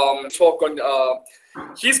talk on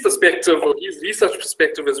his perspective, or his research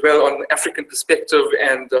perspective as well, on African perspective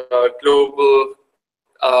and global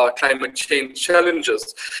climate change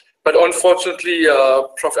challenges. But unfortunately,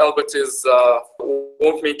 Prof. Albert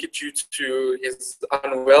won't make it due to his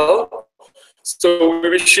unwell. So we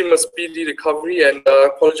wish him a speedy recovery and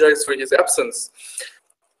apologize for his absence.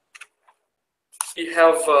 We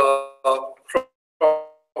have Prof.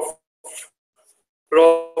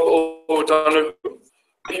 O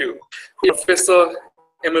Donoghue, Professor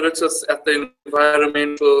Emeritus at the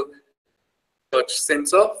Environmental Research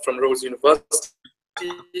Center from Rhodes University.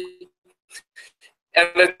 And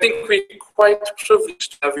I think we're quite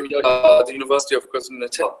privileged to have him at the University of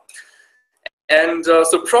KwaZulu-Natal. And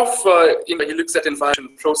so Prof, he looks at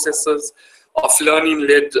environment processes of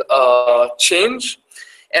learning-led change.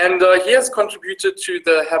 And he has contributed to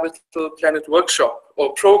the Habitable Planet workshop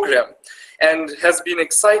or program, and has been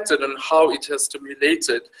excited on how it has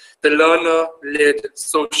stimulated the learner-led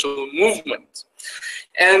social movement.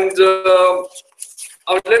 And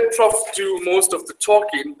I'll let Prof do most of the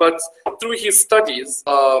talking, but through his studies,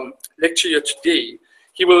 lecture here today,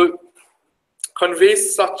 he will convey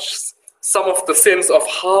some of the sense of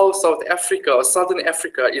how South Africa or Southern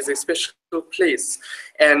Africa is a special place,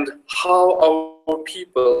 and how our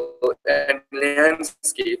people and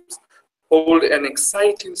landscapes hold an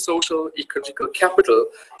exciting social ecological capital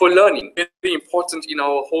for learning, very important in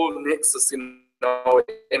our whole nexus in our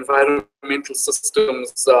environmental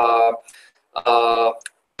systems.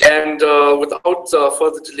 And without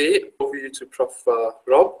further delay, over you to Prof.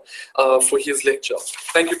 Rob for his lecture.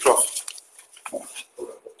 Thank you, Prof.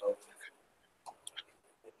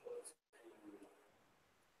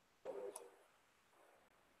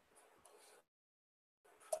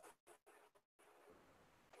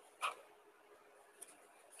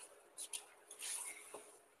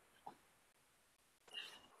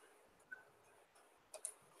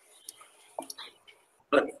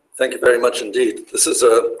 Thank you very much indeed. This is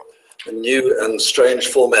a new and strange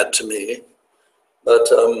format to me, but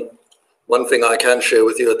one thing I can share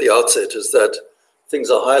with you at the outset is that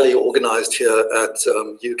things are highly organized here at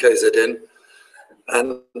UKZN,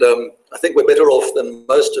 and I think we're better off than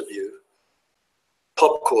most of you.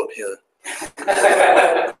 Popcorn here.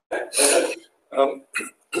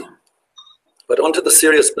 But onto the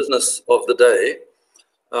serious business of the day.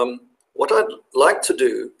 What I'd like to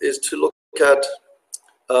do is to look at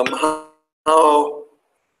how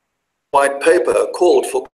white paper called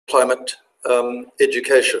for climate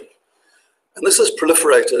education. And this has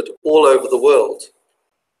proliferated all over the world.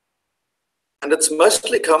 And it's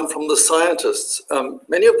mostly come from the scientists.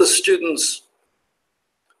 Many of the students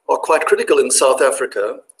are quite critical in South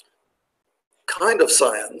Africa, kind of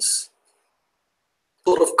science,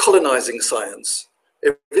 sort of colonizing science.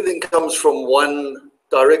 Everything comes from one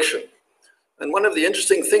direction. And one of the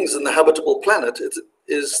interesting things in the Habitable Planet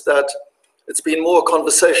is that it's been more a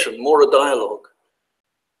conversation, more a dialogue,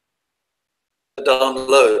 a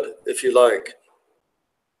download, if you like.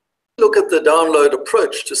 Look at the download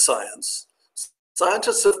approach to science.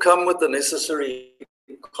 Scientists have come with the necessary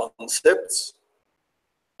concepts,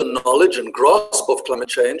 the knowledge and grasp of climate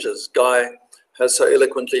change, as Guy has so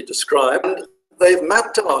eloquently described. And they've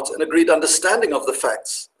mapped out an agreed understanding of the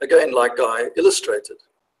facts, again, like Guy illustrated.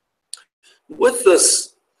 With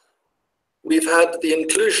this, we've had the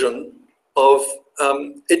inclusion of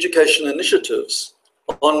education initiatives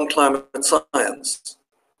on climate science.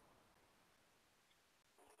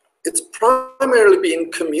 It's primarily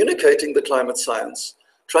been communicating the climate science,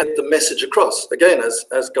 trying to get the message across, again,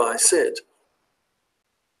 as Guy said.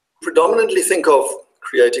 Predominantly think of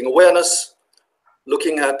creating awareness,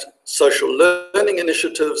 looking at social learning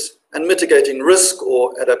initiatives, and mitigating risk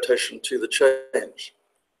or adaptation to the change.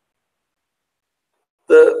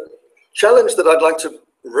 The challenge that I'd like to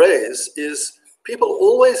raise is people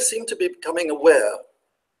always seem to be becoming aware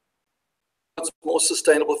of more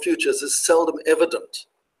sustainable futures is seldom evident.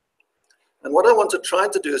 And what I want to try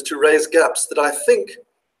to do is to raise gaps that I think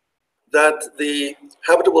that the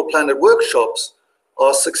Habitable Planet workshops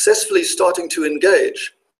are successfully starting to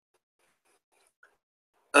engage.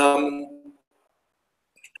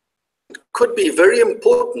 It could be very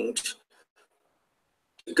important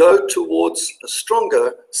to go towards a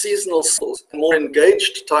stronger seasonal cycles and more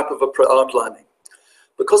engaged type of outlining,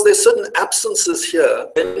 because there's certain absences here,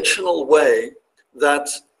 conventional way that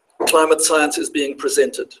climate science is being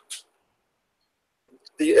presented.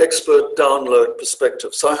 The expert download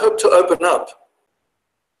perspective. So I hope to open up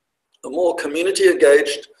a more community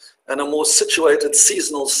engaged and a more situated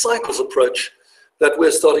seasonal cycles approach that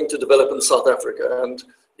we're starting to develop in South Africa. And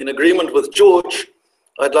in agreement with George,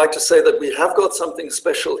 I'd like to say that we have got something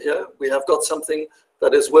special here. We have got something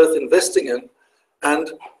that is worth investing in.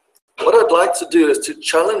 And what I'd like to do is to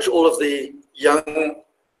challenge all of the young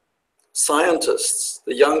scientists,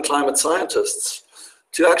 the young climate scientists,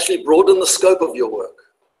 to actually broaden the scope of your work.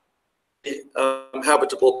 The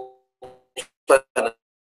Habitable Planet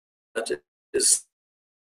is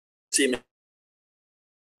seemingly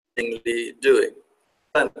doing.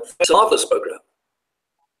 And it's a marvelous program.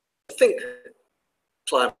 Think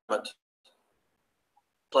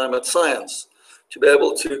climate science, to be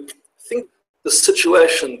able to think the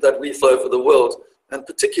situation that we face over the world, and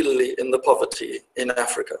particularly in the poverty in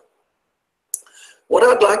Africa. What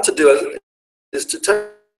I'd like to do is to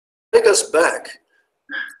take us back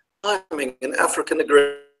in African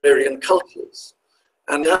agrarian cultures.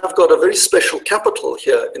 And we have got a very special capital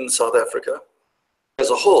here in South Africa as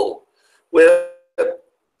a whole, where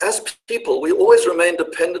as people, we always remain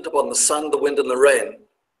dependent upon the sun, the wind, and the rain,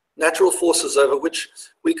 natural forces over which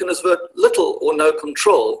we can exert little or no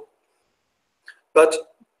control. But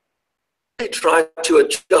we try to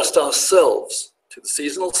adjust ourselves to the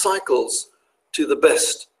seasonal cycles to the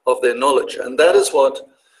best of their knowledge. And that is what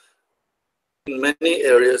in many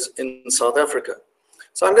areas in South Africa.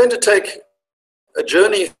 So I'm going to take a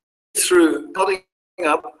journey through, starting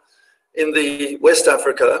up in the West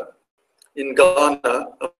Africa, in Ghana,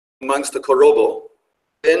 amongst the Korobo,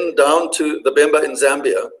 then down to the Bemba in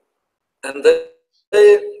Zambia, and then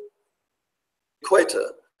the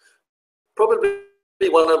equator, probably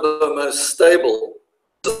one of the most stable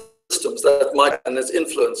systems that might and is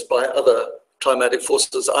influenced by other climatic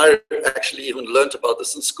forces. I actually even learned about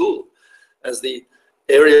this in school as the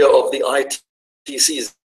area of the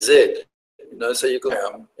ITCZ, you know, so you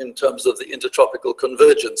go in terms of the intertropical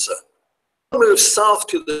convergence. Move south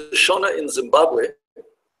to the Shona in Zimbabwe,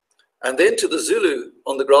 and then to the Zulu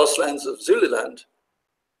on the grasslands of Zululand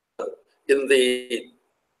in the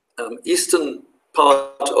eastern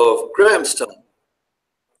part of Grahamstown,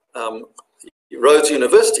 Rhodes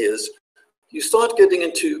University is, you start getting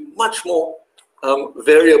into much more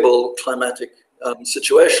variable climatic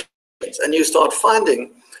situations, and you start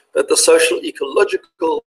finding that the social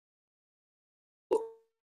ecological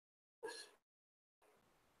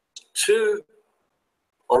to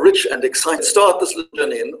are rich and exciting. Start this little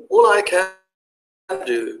journey in. All I can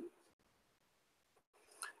do,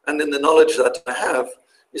 and in the knowledge that I have,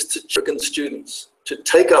 is to chicken students to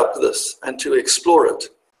take up this and to explore it.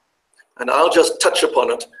 And I'll just touch upon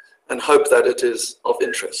it and hope that it is of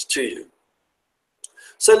interest to you.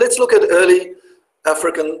 So let's look at early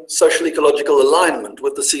African social ecological alignment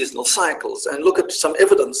with the seasonal cycles and look at some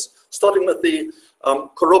evidence, starting with the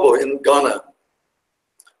Korobo in Ghana,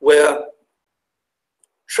 where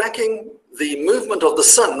tracking the movement of the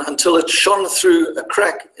sun until it shone through a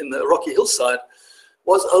crack in the rocky hillside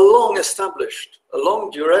was a long established, a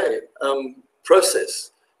long durée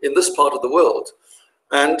process in this part of the world.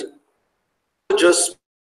 And just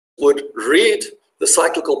would read the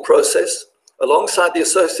cyclical process alongside the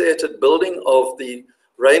associated building of the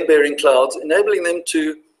rain-bearing clouds, enabling them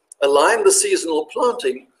to align the seasonal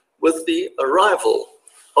planting with the arrival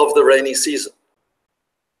of the rainy season.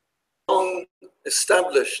 Long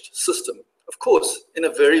established system, of course, in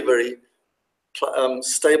a very, very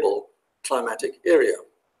stable climatic area.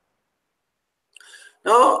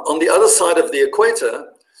 Now, on the other side of the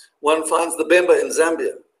equator, one finds the Bemba in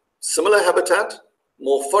Zambia. Similar habitat,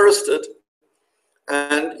 more forested,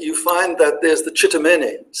 and you find that there's the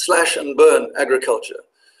chitamene, slash and burn agriculture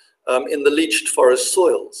in the leached forest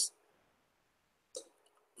soils,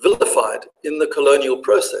 vilified in the colonial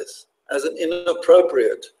process as an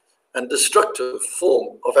inappropriate and destructive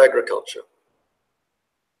form of agriculture.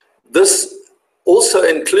 This also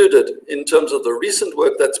included, in terms of the recent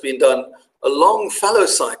work that's been done, a long fallow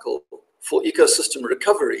cycle for ecosystem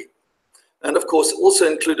recovery, and of course also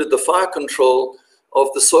included the fire control of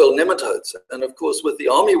the soil nematodes. And of course, with the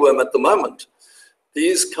armyworm at the moment,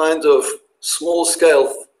 these kinds of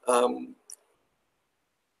small-scale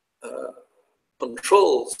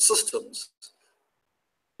control systems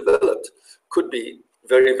developed could be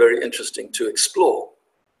very, very interesting to explore.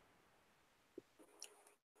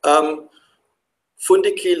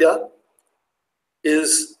 Fundiquilla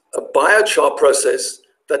is a biochar process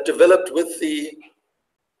that developed with the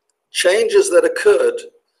changes that occurred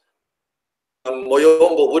in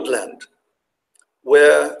Moyombo woodland,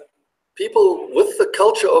 where people with the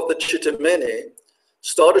culture of the chitamene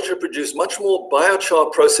started to produce much more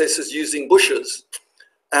biochar processes using bushes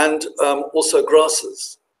and also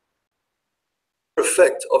grasses. The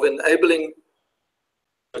effect of enabling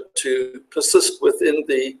to persist within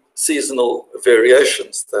the seasonal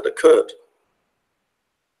variations that occurred.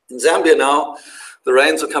 In Zambia now, the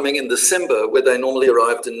rains are coming in December, where they normally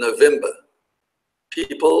arrived in November.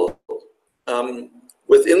 People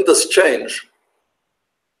within this change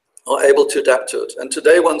are able to adapt to it. And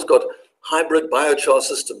today one's got hybrid biochar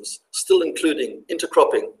systems, still including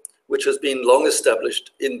intercropping, which has been long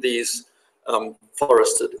established in these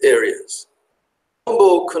forested areas.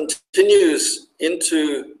 Moyombo continues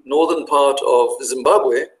into northern part of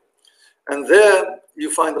Zimbabwe, and there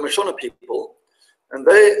you find the Mashona people, and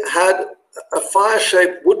they had a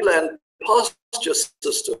fire-shaped woodland pasture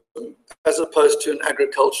system as opposed to an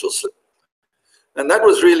agricultural system. And that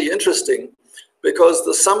was really interesting because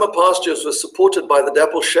the summer pastures were supported by the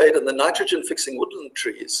dapple shade and the nitrogen-fixing woodland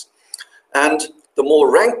trees, and the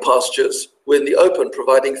more rank pastures were in the open,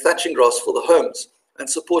 providing thatching grass for the homes and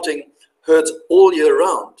supporting herds all year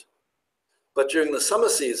round. But during the summer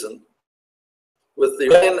season, with the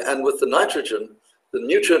rain and with the nitrogen, the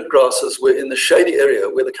nutrient grasses were in the shady area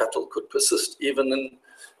where the cattle could persist, even in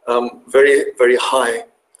very, very high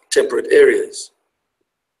temperate areas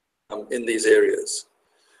in these areas.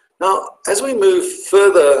 Now, as we move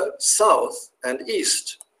further south and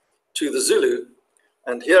east to the Zulu,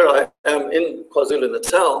 and here I am in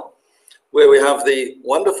KwaZulu-Natal, where we have the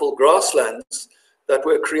wonderful grasslands that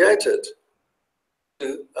were created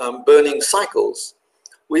burning cycles,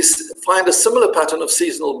 we find a similar pattern of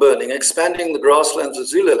seasonal burning, expanding the grasslands of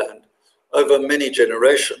Zululand over many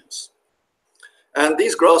generations. And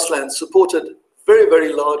these grasslands supported very,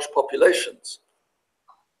 very large populations,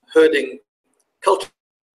 herding culture,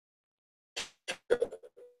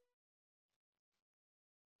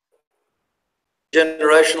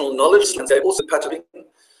 generational knowledge, and they also patterning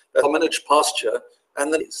hominage pasture,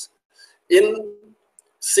 and then in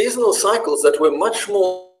seasonal cycles that were much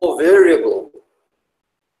more variable.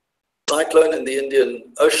 Cyclone in the Indian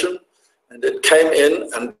Ocean, and it came in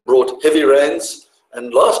and brought heavy rains,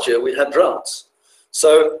 and last year we had droughts.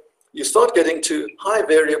 So you start getting to high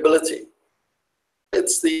variability.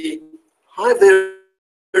 It's the high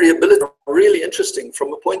variability really interesting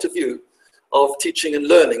from a point of view of teaching and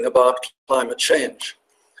learning about climate change.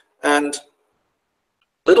 And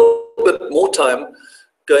a little bit more time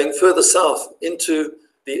going further south into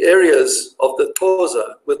the areas of the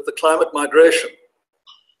Xhosa with the climate migration.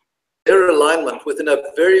 Their alignment within a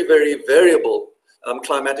very, very variable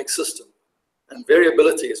climatic system. And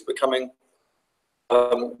variability is becoming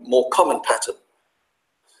a more common pattern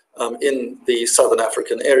in the Southern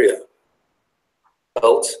African area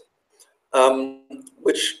belt,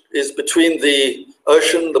 which is between the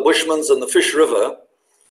ocean, the Bushmans, and the Fish River,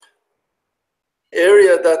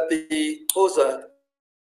 area that the Xhosa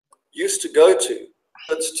used to go to.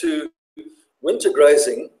 It's to winter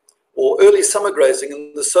grazing or early summer grazing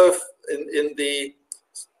in the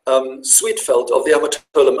Sweetfelt of the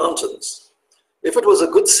Amatola Mountains. If it was a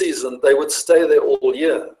good season, they would stay there all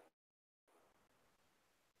year.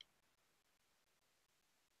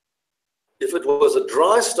 If it was a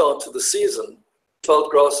dry start to the season, veld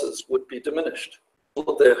grasses would be diminished.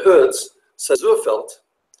 Their herds, Sazurveld,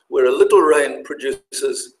 where a little rain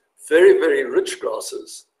produces very, very rich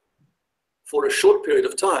grasses for a short period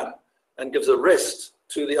of time and gives a rest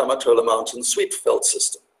to the Amatola Mountain Sweetfeld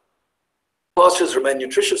system. Pastures remain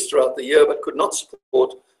nutritious throughout the year, but could not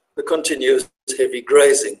support the continuous heavy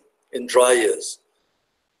grazing in dry years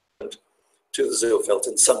to the Zilveld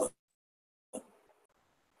in summer.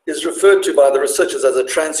 Is referred to by the researchers as a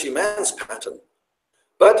transhumance pattern,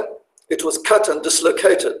 But it was cut and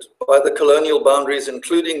dislocated by the colonial boundaries,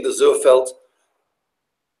 including the Zuurveld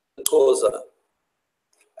and Xhosa,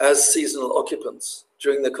 as seasonal occupants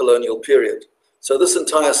during the colonial period. So this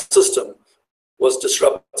entire system was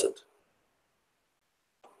disrupted.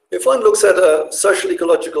 If one looks at a social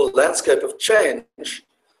ecological landscape of change,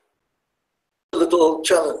 a little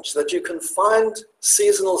challenge that you can find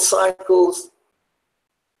seasonal cycles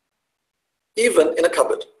even in a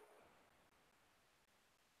cupboard.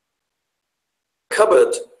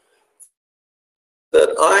 Cupboard that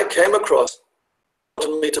I came across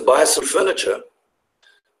wanted me to buy some furniture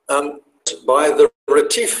by the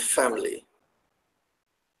Retief family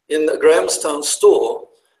in the Grahamstown store,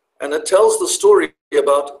 and it tells the story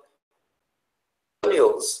about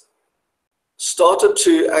colonials started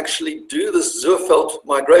to actually do this Zuurveld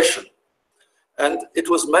migration, and it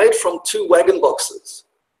was made from 2 wagon boxes.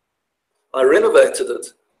 I renovated it,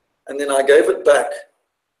 and then I gave it back,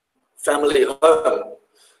 family home,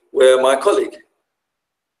 where my colleague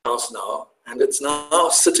house now, and it's now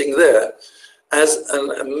sitting there as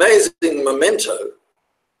an amazing memento of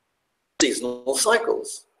seasonal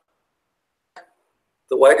cycles.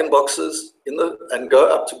 The wagon boxes and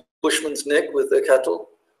go up to Bushman's Neck with their cattle.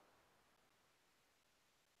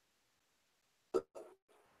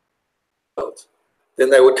 Then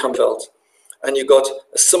they would come out, and you got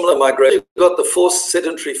a similar migration. You got the forced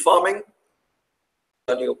sedentary farming,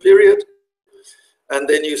 colonial period, and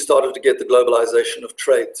then you started to get the globalization of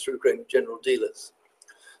trade through general dealers.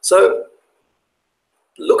 So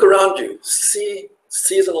look around you, see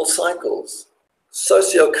seasonal cycles,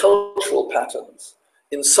 socio-cultural patterns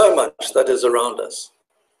in so much that is around us.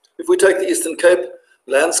 If we take the Eastern Cape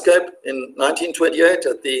landscape in 1928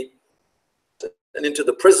 and into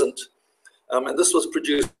the present, and this was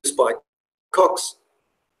produced by Cox,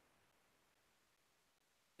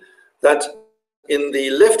 that in the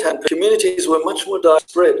left-hand, communities were much more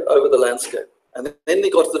spread over the landscape. And then they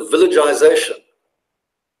got the villagization,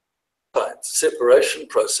 separation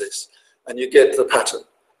process, and you get the pattern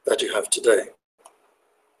that you have today.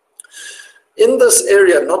 In this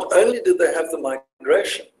area, not only did they have the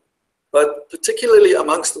migration, but particularly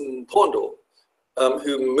amongst the Mpondo,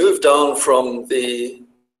 who moved down from the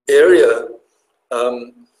area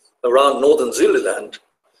around northern Zululand,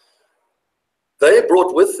 they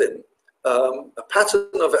brought with them a pattern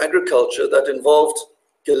of agriculture that involved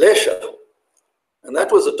Galesha, and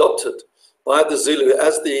that was adopted by the Zulu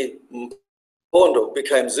as the Mpondo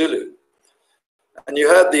became Zulu. And you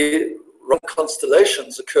had the wrong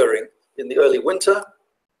constellations occurring in the early winter,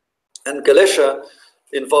 and Galesha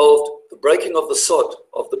involved the breaking of the sod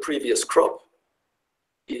of the previous crop.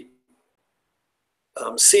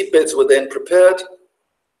 Seed beds were then prepared,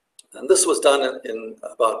 and this was done in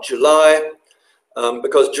about July,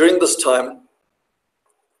 because during this time,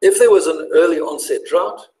 if there was an early onset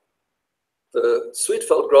drought, the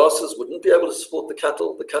sweetveld grasses wouldn't be able to support the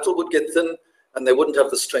cattle would get thin, and they wouldn't have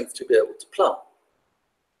the strength to be able to plow.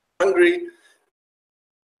 Hungry,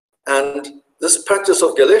 and this practice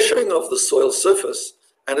of galeshing of the soil surface,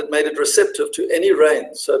 and it made it receptive to any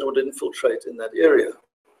rain, so it would infiltrate in that area.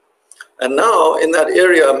 And now in that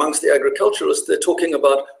area amongst the agriculturalists, they're talking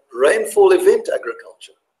about rainfall event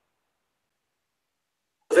agriculture.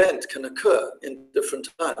 Event can occur in different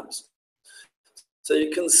times. So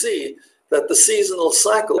you can see that the seasonal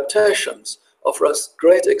cycle adaptations offer us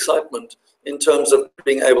great excitement in terms of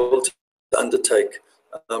being able to undertake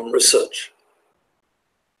research.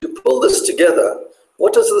 To pull this together,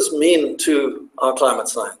 what does this mean to our climate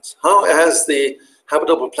science? How has the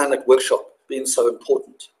Habitable Planet Workshop been so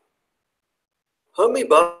important? Homi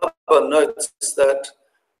Bhabha notes that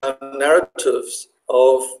narratives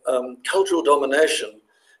of cultural domination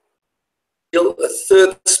fill a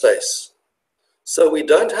third space. So we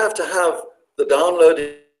don't have to have the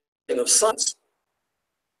downloading of science,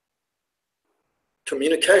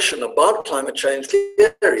 communication about climate change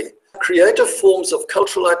theory, creative forms of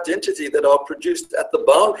cultural identity that are produced at the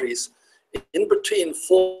boundaries in between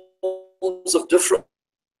forms of difference,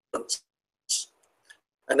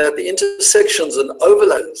 and at the intersections and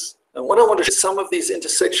overlaps. And what I want to show is some of these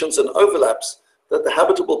intersections and overlaps that the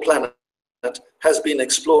Habitable Planet has been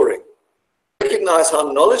exploring. Recognize how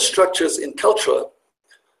knowledge structures in culture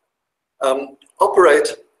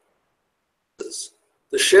operate,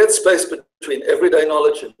 the shared space between everyday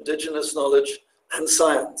knowledge, indigenous knowledge, and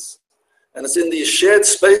science. And it's in these shared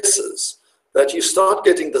spaces that you start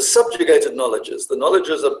getting the subjugated knowledges, the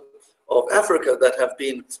knowledges of Africa that have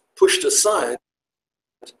been pushed aside,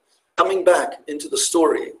 coming back into the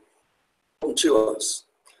story to us.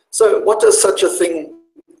 So what does such a thing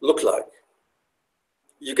look like?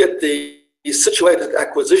 You get the situated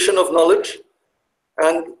acquisition of knowledge,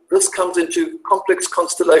 and this comes into complex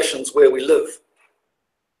constellations where we live.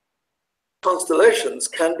 Constellations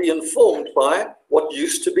can be informed by what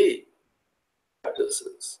used to be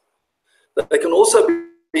practices. They can also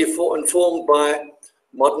be informed by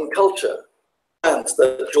modern culture,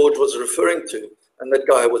 that George was referring to and that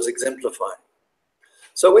Guy was exemplifying.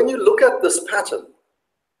 So when you look at this pattern,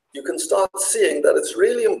 you can start seeing that it's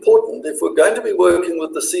really important, if we're going to be working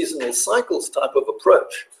with the seasonal cycles type of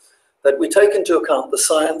approach, that we take into account the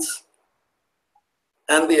science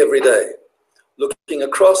and the everyday, looking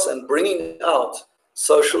across and bringing out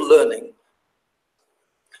social learning.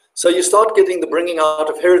 So you start getting the bringing out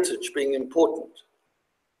of heritage being important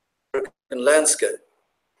in landscape.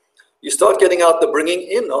 You start getting out the bringing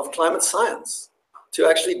in of climate science to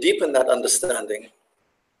actually deepen that understanding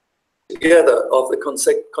together of the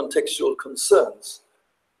contextual concerns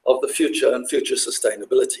of the future and future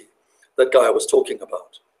sustainability that Guy was talking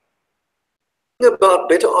about. About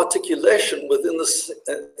better articulation within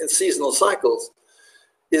the in seasonal cycles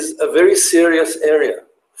is a very serious area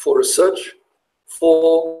for research,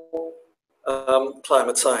 for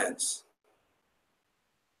climate science.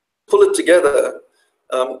 Pull it together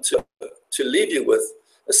to leave you with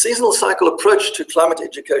a seasonal cycle approach to climate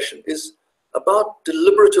education is about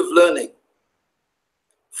deliberative learning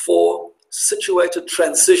for situated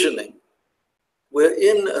transitioning. We're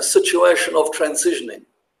in a situation of transitioning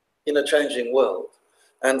in a changing world.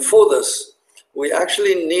 And for this, we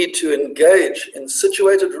actually need to engage in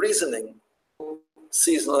situated reasoning,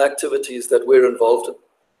 seasonal activities that we're involved in.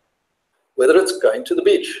 Whether it's going to the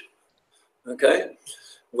beach, okay?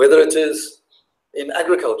 Whether it is in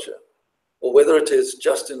agriculture, or whether it is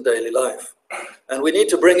just in daily life. And we need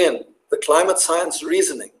to bring in the climate science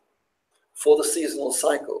reasoning for the seasonal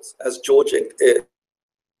cycles, as George and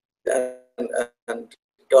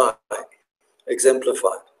Guy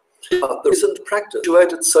exemplified. The recent practice,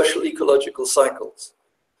 situated social ecological cycles.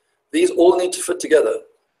 These all need to fit together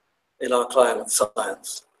in our climate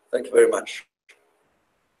science. Thank you very much.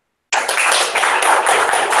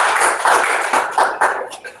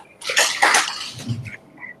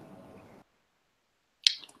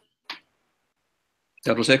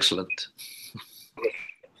 That was excellent.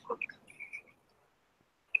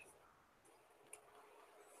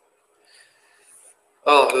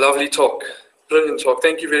 Oh, lovely talk. Brilliant talk.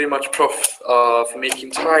 Thank you very much, Prof, for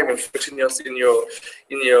making time and putting us in your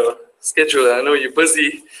schedule. I know you're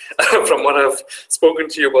busy from what I've spoken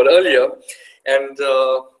to you about earlier. And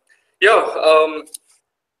I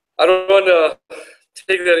don't want to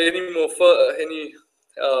take that any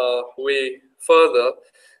way further,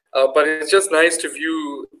 but it's just nice to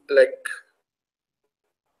view like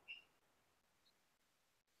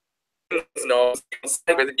now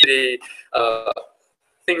whether they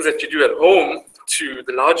things that you do at home to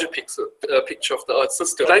the larger picture of the Earth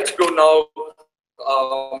system. I'd like to go now.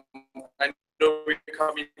 I know we're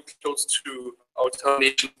coming close to our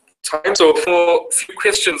termination time. So for a few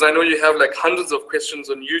questions, I know you have like hundreds of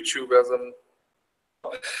questions on YouTube as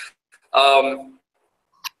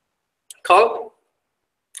Carl,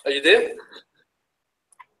 are you there?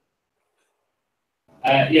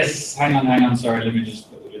 Yes, hang on, sorry, let me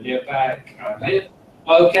just put the video back.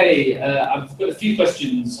 Okay, I've got a few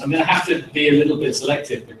questions. I'm going to have to be a little bit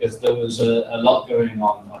selective because there was a lot going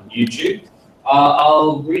on YouTube.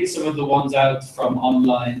 I'll read some of the ones out from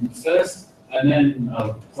online first, and then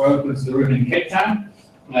I'll throw open to the room in Cape Town,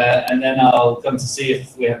 and then I'll come to see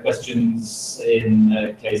if we have questions in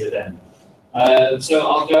KZN. So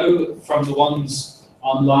I'll go from the ones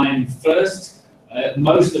online first.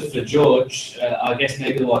 Most are for George. I guess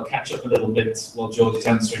maybe we'll catch up a little bit while George is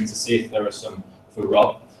answering to see if there are some for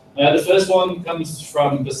Rob. The first one comes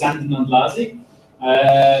from Basandin Ndlazi,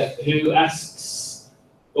 who asks,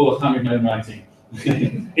 oh, I can't read my own writing.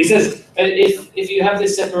 He says, if you have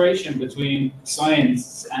this separation between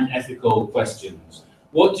science and ethical questions,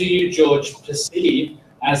 what do you, George, perceive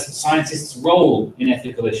as scientists' role in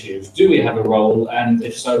ethical issues? Do we have a role, and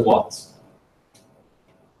if so, what?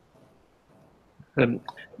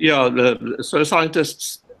 So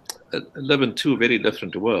scientists live in two very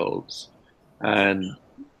different worlds, and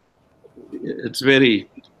it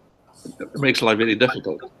makes life very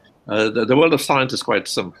difficult. The world of science is quite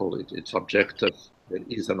simple. It's objective. There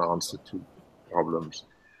is an answer to problems.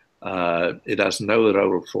 It has no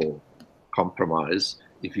role for compromise.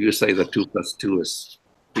 If you say that 2 + 2 is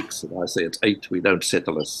 6, and I say it's 8, we don't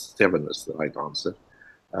settle as 7 as the right answer.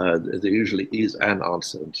 There usually is an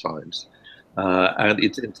answer in science. And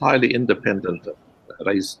it's entirely independent of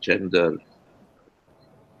race, gender,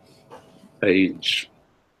 age,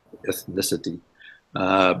 ethnicity.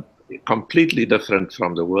 completely different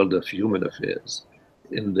from the world of human affairs.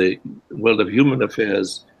 In the world of human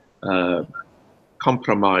affairs,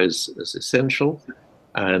 compromise is essential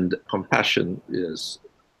and compassion is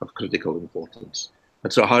of critical importance.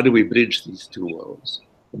 And so how do we bridge these two worlds?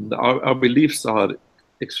 Our beliefs are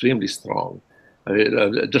extremely strong.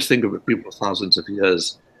 Just think of it, people thousands of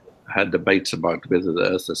years had debates about whether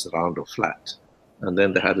the earth is round or flat. And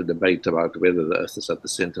then they had a debate about whether the earth is at the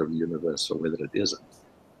center of the universe or whether it isn't.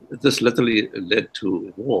 This literally led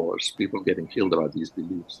to wars, people getting killed about these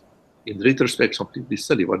beliefs. In retrospect, completely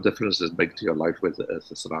silly. What difference does it make to your life whether the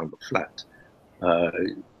earth is round or flat?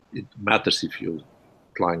 It matters if you're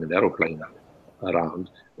flying an aeroplane around.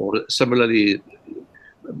 Or similarly,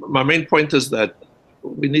 my main point is that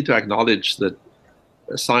we need to acknowledge that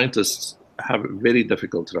scientists have very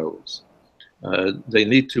difficult roles. They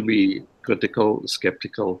need to be critical,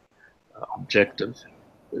 skeptical, objective.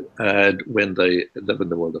 And when they live in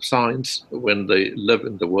the world of science, when they live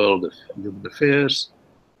in the world of human affairs,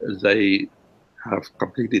 they have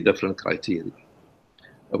completely different criteria.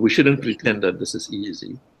 We shouldn't pretend that this is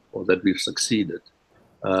easy or that we've succeeded.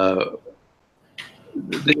 There's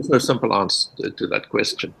no simple answer to that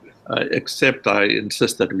question, except I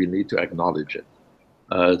insist that we need to acknowledge it.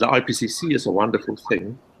 The IPCC is a wonderful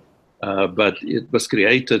thing, but it was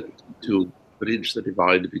created to bridge the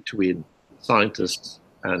divide between scientists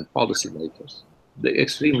and policymakers. The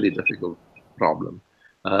extremely difficult problem.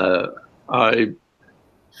 I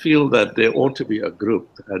feel that there ought to be a group,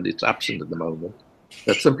 and it's absent at the moment,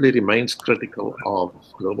 that simply remains critical of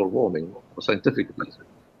global warming for scientific reasons.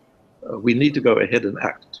 We need to go ahead and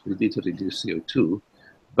act. We need to reduce CO2,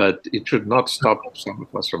 but it should not stop some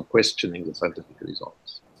of us from questioning the scientific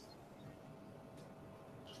results.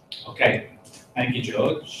 Okay, thank you,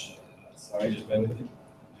 George. Sorry, just bear with me.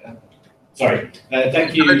 Yeah. Sorry,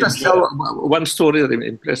 thank you. Can I just tell one story that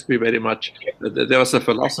impressed me very much? There was a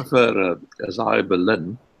philosopher, Isaiah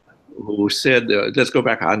Berlin, who said, let's go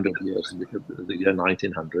back 100 years, the year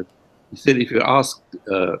 1900. He said, if you asked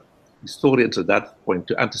historians at that point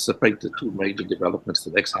to anticipate the two major developments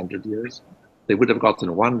the next 100 years, they would have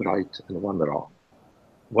gotten one right and one wrong.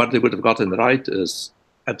 What they would have gotten right is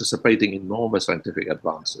anticipating enormous scientific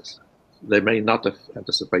advances. They may not have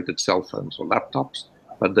anticipated cell phones or laptops,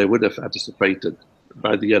 but they would have anticipated,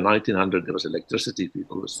 by the year 1900, there was electricity,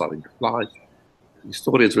 people were starting to fly.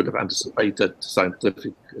 Historians would have anticipated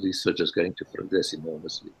scientific research is going to progress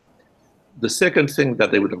enormously. The second thing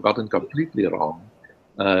that they would have gotten completely wrong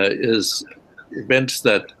is events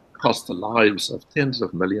that cost the lives of tens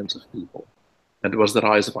of millions of people. And it was the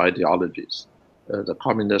rise of ideologies. The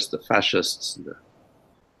communists, the fascists, the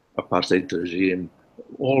apartheid regime,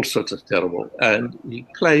 all sorts of terrible. And he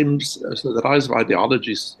claims, so the rise of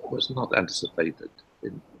ideologies was not anticipated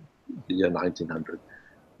in the year 1900.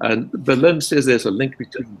 And Berlin says there's a link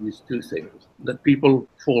between these two things, that people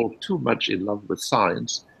fall too much in love with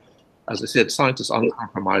science. As I said, science is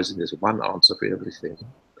uncompromising, there's one answer for everything.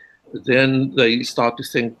 Then they start to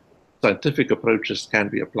think scientific approaches can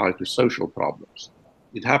be applied to social problems.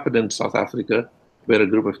 It happened in South Africa, where a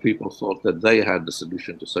group of people thought that they had the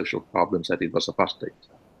solution to social problems, that it was apartheid.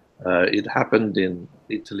 It happened in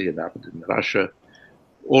Italy, it happened in Russia,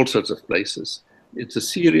 all sorts of places. It's a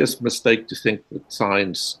serious mistake to think that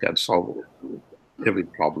science can solve every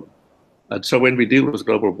problem. And so when we deal with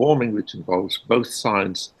global warming, which involves both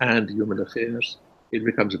science and human affairs, it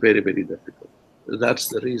becomes very, very difficult. That's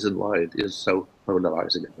the reason why it is so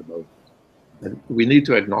polarizing at the moment. And we need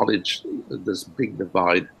to acknowledge this big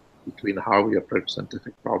divide between how we approach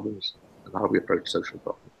scientific problems and how we approach social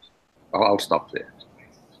problems. I'll stop there.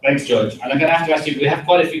 Thanks, George. And I'm going to have to ask you, we have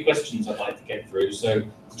quite a few questions I'd like to get through, so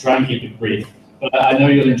I'll try and keep it brief. But I know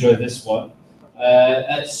you'll enjoy this one.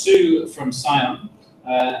 Sue from Sion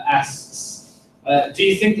asks, do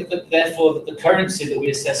you think that therefore that the currency that we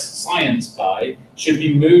assess science by should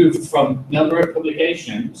be moved from number of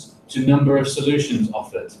publications to number of solutions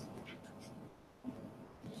offered?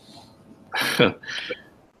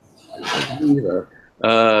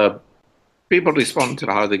 People respond to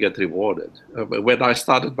how they get rewarded. When I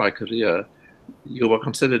started my career, you were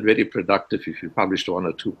considered very productive if you published 1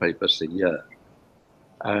 or 2 papers a year.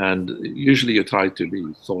 And usually you try to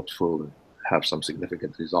be thoughtful and have some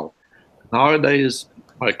significant result. Nowadays,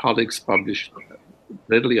 my colleagues publish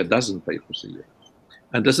readily a dozen papers a year.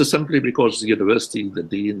 And this is simply because the university, the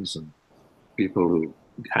deans, and people who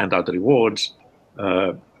hand out rewards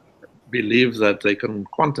believe that they can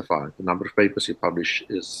quantify the number of papers you publish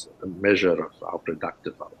is a measure of how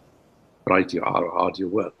productive, how bright you are, or hard you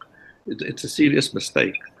work. It's a serious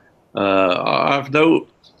mistake. I have no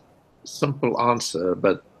simple answer,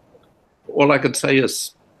 but all I can say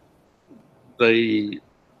is they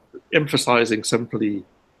emphasizing simply,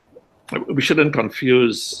 we shouldn't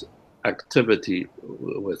confuse activity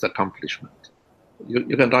with accomplishment.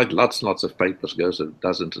 You can write lots and lots of papers, go to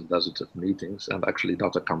dozens and dozens of meetings, and actually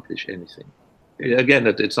not accomplish anything. Again,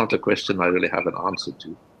 it's not a question I really have an answer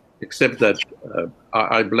to, except that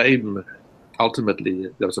I blame, ultimately,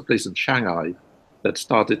 there was a place in Shanghai that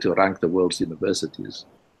started to rank the world's universities.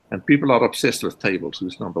 And people are obsessed with tables,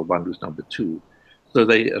 who's number one, who's number two. So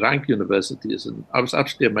they rank universities, and I was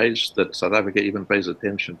absolutely amazed that South Africa even pays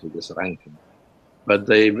attention to this ranking. But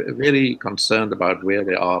they're very concerned about where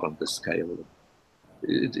they are on this scale.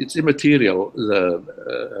 It's immaterial,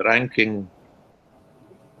 the ranking.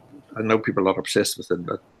 I know people are obsessed with it,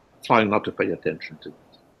 but trying not to pay attention to it.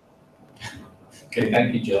 Okay,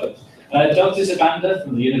 thank you, George. Dr. Philander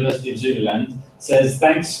from the University of Zululand says,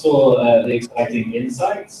 thanks for the exciting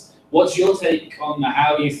insights. What's your take on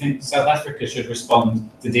how you think South Africa should respond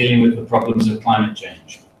to dealing with the problems of climate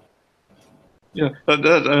change? Yeah,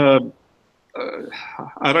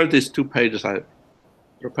 I wrote these 2 pages. I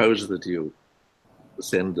propose that you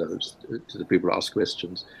send those to the people who ask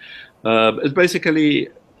questions. It's basically,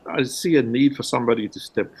 I see a need for somebody to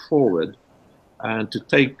step forward and to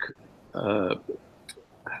take, to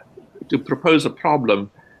propose a problem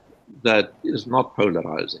that is not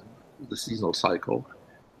polarizing, the seasonal cycle,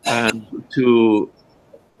 and to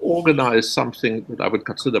organize something that I would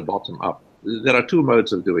consider bottom up. There are 2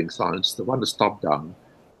 modes of doing science. The one is top down.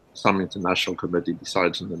 Some international committee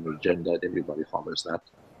decides on an agenda and everybody follows that.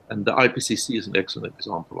 And the IPCC is an excellent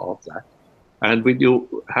example of that. And we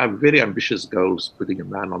do have very ambitious goals, putting a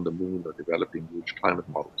man on the moon or developing huge climate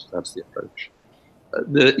models. That's the approach.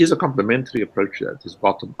 There is a complementary approach that is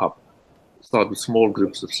bottom up. Start with small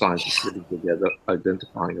groups of scientists getting together,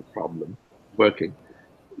 identifying a problem, working.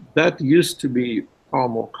 That used to be far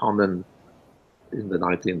more common in the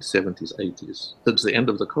 1970s, 80s. Since the end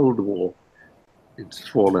of the Cold War, it's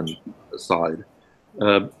fallen aside.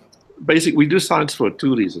 Basically, we do science for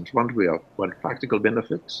 2 reasons. One, we want practical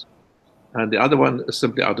benefits, and the other one is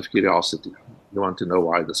simply out of curiosity. You want to know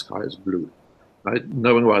why the sky is blue. Right?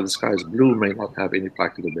 Knowing why the sky is blue may not have any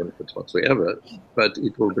practical benefits whatsoever, but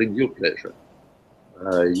it will bring you pleasure.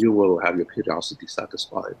 You will have your curiosity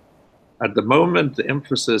satisfied. At the moment, the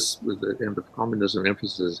emphasis with the end of communism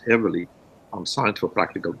emphasizes heavily on science for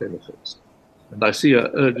practical benefits. And I see an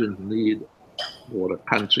urgent need for a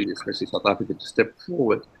country, especially South Africa, to step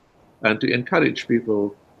forward and to encourage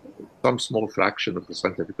people, some small fraction of the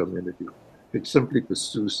scientific community, to simply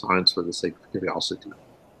pursue science for the sake of curiosity.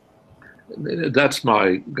 That's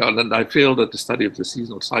my goal, and I feel that the study of the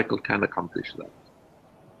seasonal cycle can accomplish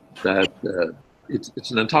that.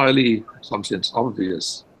 It's an entirely, in some sense,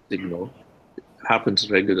 obvious signal. It happens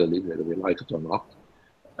regularly, whether we like it or not.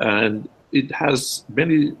 And it has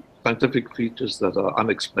many scientific features that are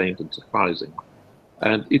unexplained and surprising.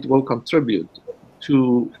 And it will contribute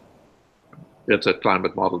to better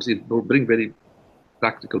climate models. It will bring very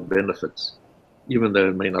practical benefits, even though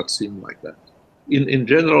it may not seem like that. In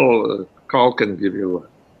general, Carl can give you a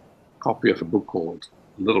copy of a book called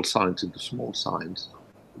Little Science into Small Science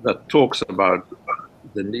that talks about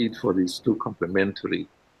the need for these 2 complementary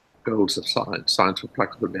goals of science, science for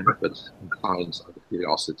practical benefits and science out of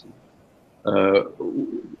curiosity.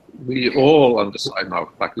 We all understand now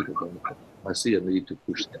practical benefits. I see a need to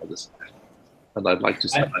push the other side. And I'd like to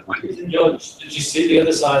say George, did you see the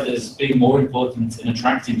other side as being more important in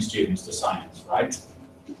attracting students to science, right?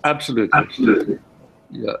 Absolutely. Absolutely.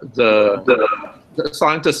 Yeah, the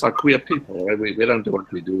scientists are queer people, right? We don't do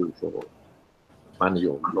what we do for money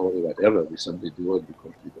or glory, whatever. We simply do it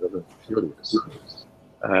because we're driven and curious.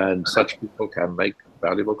 And such people can make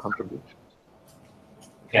valuable contributions.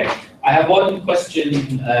 Okay, I have one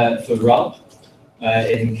question for Rob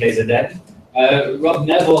in KZN. Rob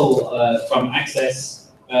Neville from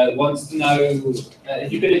Access wants to know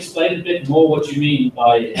if you could explain a bit more what you mean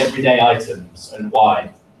by everyday items and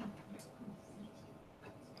why.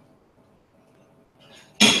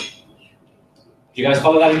 Do you guys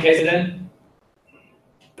follow that in KZN?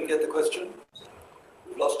 Didn't get the question.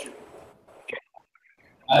 We've lost you.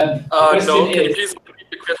 No, can you please repeat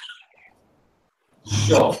the question?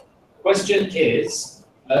 Sure. Question is,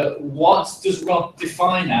 what does Rob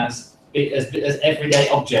define as everyday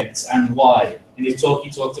objects and why? In his talk, he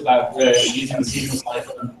talked about using the seasonal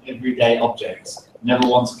cycle on everyday objects. Never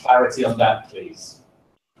wants clarity on that, please.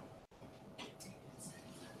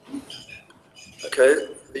 Okay.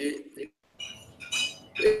 The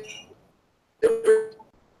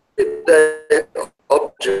everyday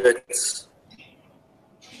objects,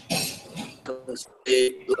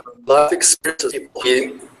 the life experiences people,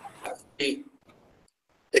 the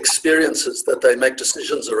experiences that they make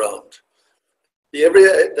decisions around. The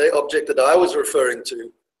everyday object that I was referring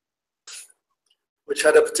to, which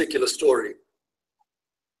had a particular story.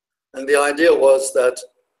 And the idea was that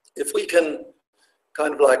if we can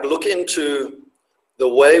kind of like look into the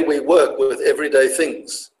way we work with everyday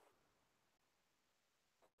things,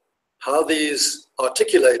 how these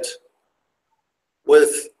articulate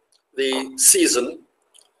with the season,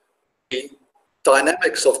 the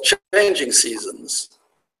dynamics of changing seasons,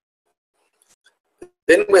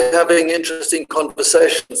 then we're having interesting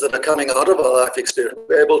conversations that are coming out of our life experience.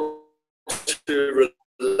 We're able to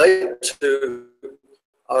relate to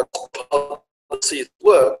our policies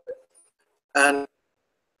work and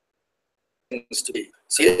things to be.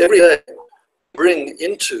 So every day bring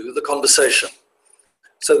into the conversation.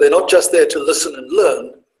 So they're not just there to listen and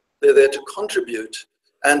learn, they're there to contribute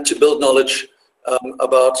and to build knowledge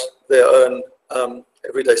about their own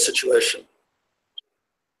everyday situation.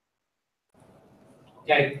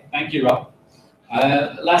 Okay, thank you, Rob.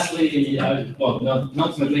 Lastly, well,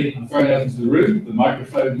 ultimately, I'm throwing it over to the room. The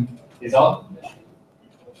microphone is on.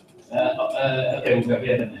 Okay, we'll go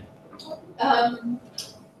here then.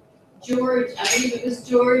 George, I believe it was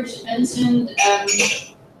George mentioned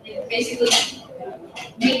basically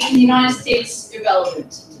making the United States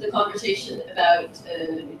irrelevant to the conversation about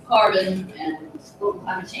carbon and global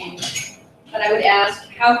climate change. But I would ask,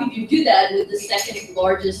 how could you do that with the second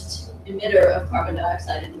largest emitter of carbon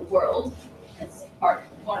dioxide in the world? That's one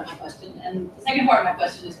of my questions. And the second part of my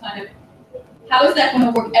question is kind of, how is that going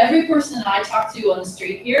to work? Every person that I talk to on the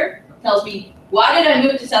street here tells me, why did I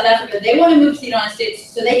move to South Africa? They want to move to the United States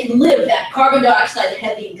so they can live that carbon dioxide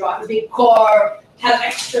heavy and drive a big car, have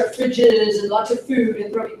extra fridges and lots of food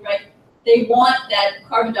and right? They want that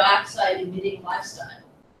carbon dioxide emitting lifestyle,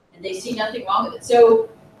 and they see nothing wrong with it. So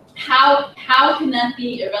how can that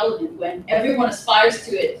be irrelevant when everyone aspires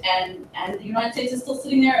to it and the United States is still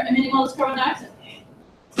sitting there emitting all this carbon dioxide?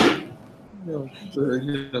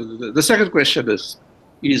 The second question is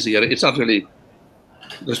easier. It's not really,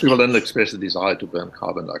 those people don't express a desire to burn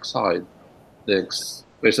carbon dioxide. They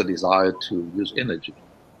express a desire to use energy.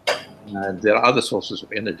 And there are other sources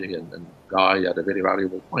of energy, and Guy had a very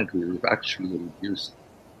valuable point. We've actually reduced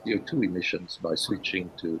CO2 emissions by switching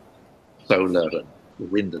to solar and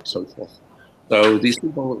wind and so forth. So these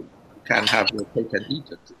people can have their cake and eat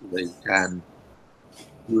it. They can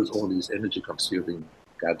use all these energy-consuming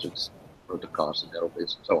gadgets, motor cars and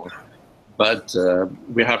aeroplanes and so on. But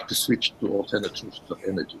we have to switch to alternate sources of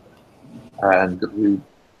energy. And we're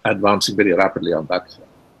advancing very rapidly on that.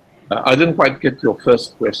 I didn't quite get your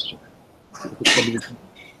first question.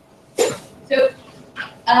 So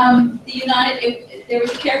there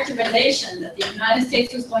was a characterization that the United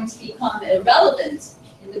States was going to become irrelevant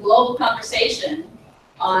in the global conversation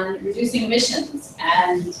on reducing emissions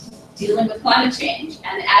and dealing with climate change.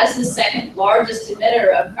 And as the second largest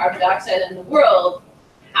emitter of carbon dioxide in the world,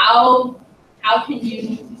 how can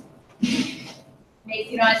you make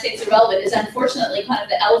the United States irrelevant is unfortunately kind of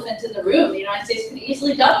the elephant in the room. The United States could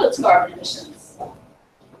easily double its carbon emissions,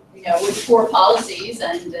 with poor policies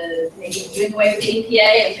and maybe doing away with the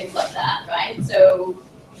EPA and things like that, right? So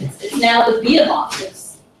it's now the behemoth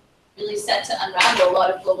that's really set to unravel a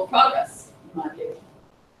lot of global progress, in my view.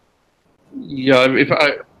 Yeah, if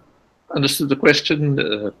I understood the question,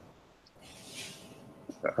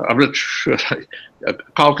 I'm not sure.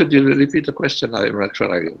 Carl, could you repeat the question? I'm not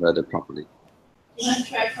sure I read it properly. You want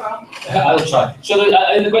to try, Carl? I'll try. So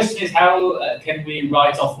the question is, how can we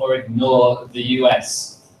write off or ignore the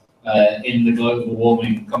US in the global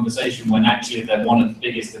warming conversation when actually they're one of the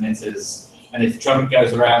biggest emitters? And if Trump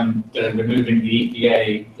goes around removing the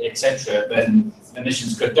EPA, etc., then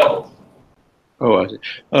emissions could double. Oh, I see.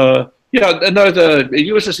 Yeah, no, the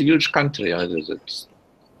US is a huge country. It's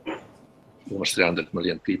almost 300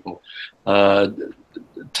 million people.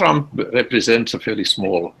 Trump represents a fairly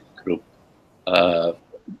small group.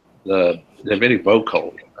 They're very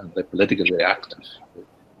vocal and they're politically very active.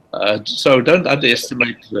 So don't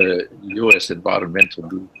underestimate the US environmental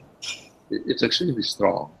movement. It's extremely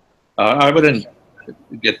strong. I wouldn't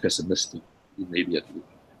get pessimistic immediately.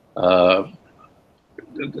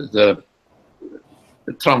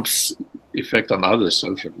 Trump's effect on other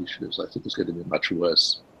social issues, I think, is going to be much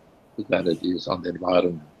worse than it is on the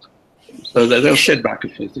environment. So they'll set back a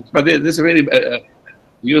few things. But there's a very, the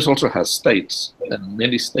US also has states, and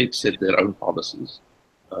many states set their own policies.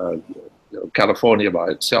 California by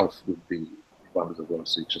itself would be one of the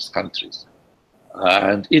world's richest countries.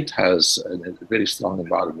 And it has very strong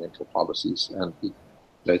environmental policies, and it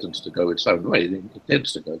threatens to go its own way. It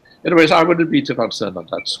tends to go. Anyways, I wouldn't be too concerned on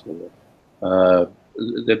that score.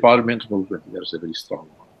 The environmental movement there is a very strong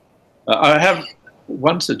one. I have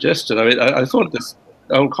one suggestion. I mean, I thought this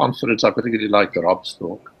whole conference, I particularly liked the Rob's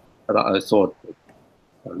talk, and I thought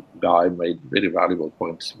Guy made very valuable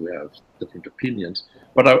points. We have different opinions,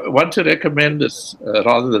 but I want to recommend this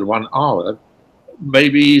rather than 1 hour.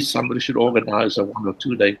 Maybe somebody should organize a 1 or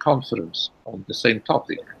 2 day conference on the same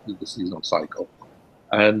topic in the seasonal cycle.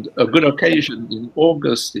 And a good occasion in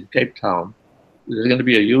August in Cape Town, there's going to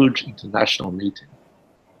be a huge international meeting.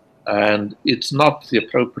 And it's not the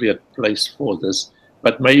appropriate place for this,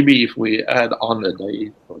 but maybe if we add on a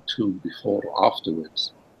day or 2 before or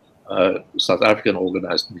afterwards, South African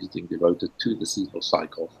organized meeting devoted to the seasonal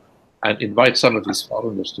cycle, and invite some of these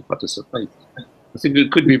foreigners to participate. I think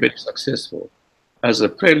it could be very successful. As a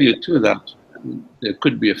prelude to that, there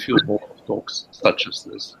could be a few more talks such as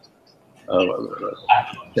this.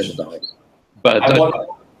 But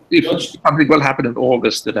if something will happen in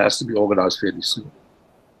August, it has to be organized fairly soon.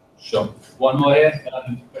 Sure. One more here.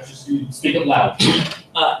 Speak up loud.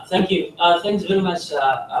 Thank you. Thanks very much,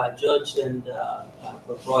 George and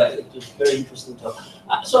Prof Roy. It was very interesting talk.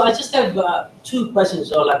 So I just have 2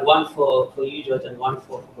 questions, or like one for you, George, and one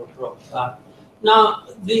for Prof. Now,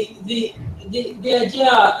 the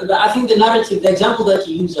idea, I think the narrative, the example that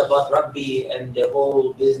you use about rugby and the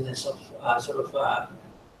whole business of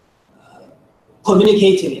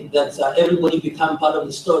communicating it, that everybody become part of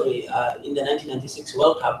the story in the 1996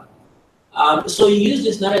 World Cup. So you use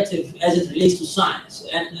this narrative as it relates to science,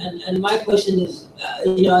 and my question is,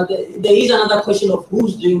 there is another question of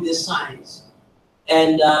who's doing this science,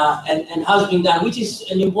 and how's being done, which is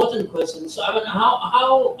an important question. So I mean,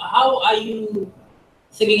 how are you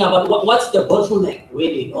thinking about what's the bottleneck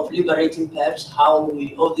really of liberating perhaps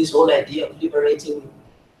of this whole idea of liberating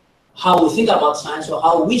how we think about science, or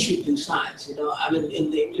how we should do science? I mean, in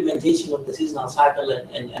the implementation of the seasonal cycle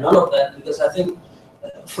and all of that, because I think.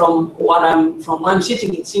 From where I'm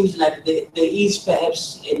sitting, it seems like there is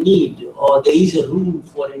perhaps a need, or there is a room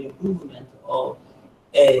for an improvement, or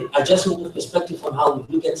an adjustment of perspective on how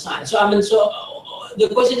we look at science. So I mean, the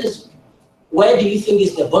question is, where do you think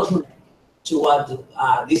is the bottleneck toward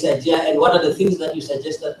this idea, and what are the things that you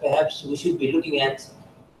suggest that perhaps we should be looking at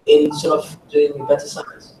in sort of doing better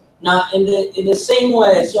science? Now, in the same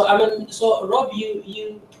way, so I mean, so Rob,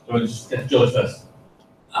 you. George first.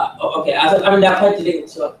 Okay, I mean, they're quite linked.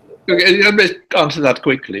 So. Okay, let me answer that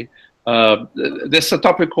quickly. There's a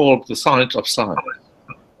topic called the science of science.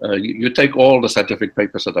 You take all the scientific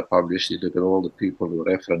papers that are published, you look at all the people who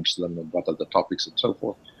reference them and what are the topics and so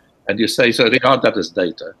forth, and you say, so regard that as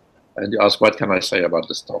data, and you ask, what can I say about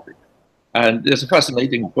this topic? And there's a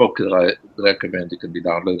fascinating book that I recommend. It can be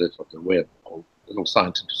downloaded from the web, called Little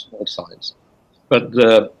Science into Small Science. But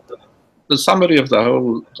the summary of the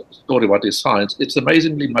whole story, what is science, it's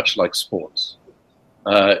amazingly much like sports.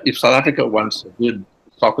 If South Africa wants a good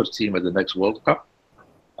soccer team at the next World Cup,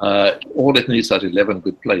 all it needs are 11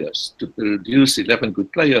 good players. To produce 11 good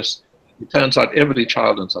players, it turns out every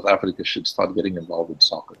child in South Africa should start getting involved in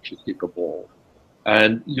soccer, should kick a ball.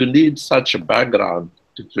 And you need such a background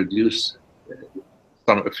to produce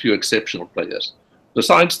a few exceptional players. The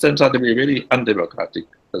science turns out to be a very undemocratic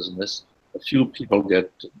business. A few people get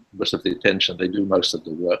most of the attention, they do most of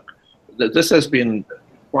the work. This has been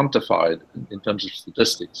quantified in terms of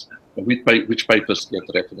statistics, which papers get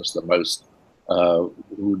referenced the most,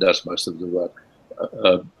 who does most of the work.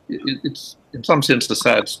 It's in some sense the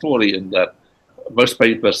sad story in that most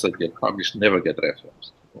papers that get published never get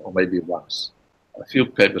referenced, or maybe once. A few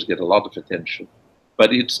papers get a lot of attention,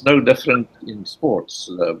 but it's no different in sports.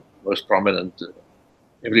 Most prominent,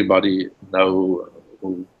 everybody know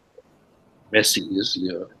who Messi is.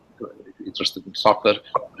 You're interested in soccer,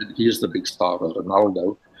 he is the big star,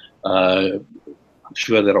 Ronaldo. I'm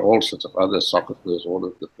sure there are all sorts of other soccer players all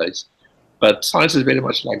over the place. But science is very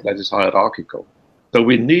much like that, it's hierarchical. So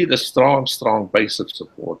we need a strong, strong base of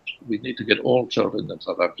support. We need to get all children in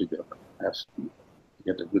South Africa have to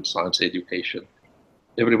get a good science education.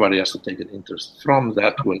 Everybody has to take an interest. From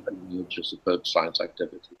that will emerge a superb science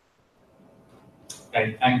activity.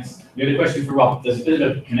 Okay, thanks. We have a question for Rob. There's a bit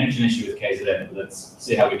of a connection issue with KZN, but let's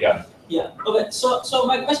see how we go. Yeah, okay. So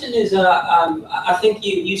my question is, I think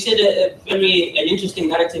you said an interesting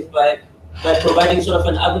narrative by providing sort of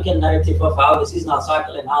an African narrative of how the seasonal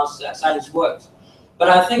cycle and how science works. But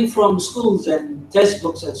I think from schools and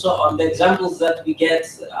textbooks and so on, the examples that we get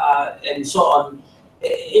and so on,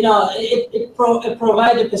 it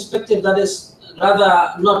provides a perspective that is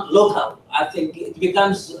rather not local. I think it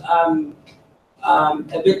becomes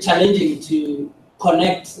a bit challenging to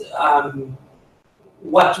connect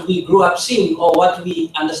what we grew up seeing or what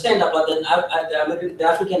we understand about the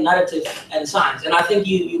African narrative and science. And I think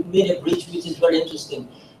you made a bridge which is very interesting.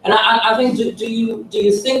 And I think, do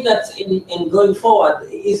you think that in going forward,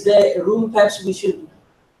 is there room perhaps we should,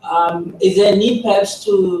 is there a need perhaps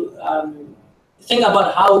to think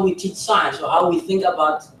about how we teach science, or how we think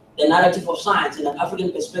about the narrative of science in an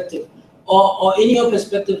African perspective? Or in your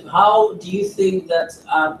perspective, how do you think that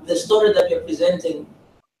the story that you're presenting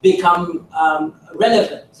become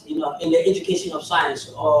relevant, in the education of science,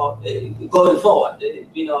 or going forward,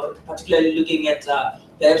 particularly looking at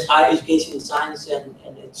perhaps higher education in science and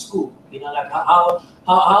at school, like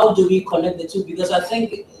how do we connect the two? Because I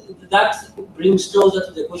think that brings closer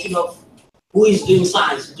to the question of who is doing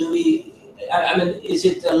science. Do we, I mean, is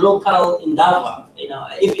it a local endeavor,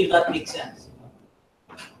 if that makes sense?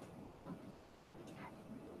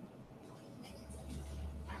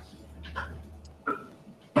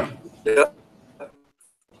 Yeah.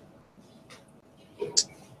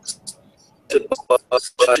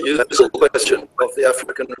 The question of the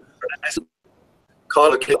African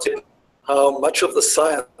collocated, how much of the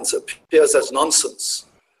science appears as nonsense.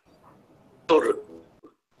 Children.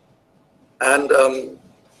 And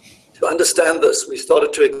to understand this, we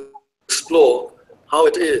started to explore how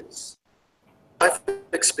it is. Life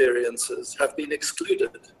experiences have been excluded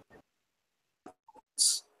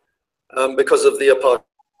because of the apartheid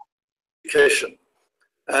education.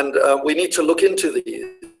 And we need to look into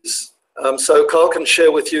these. So Carl can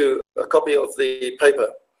share with you a copy of the paper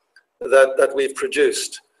that we've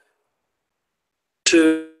produced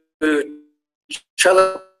to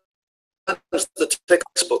challenge the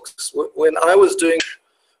textbooks. When I was doing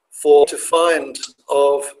to find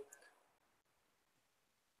of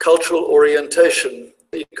cultural orientation,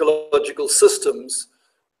 ecological systems,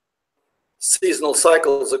 seasonal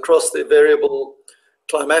cycles across the variable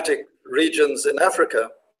climatic regions in Africa,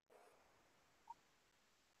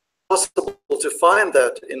 possible to find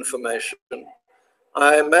that information.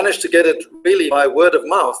 I managed to get it really by word of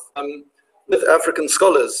mouth with African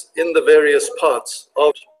scholars in the various parts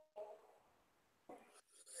of,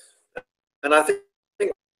 and I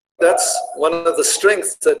think that's one of the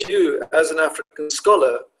strengths that you as an African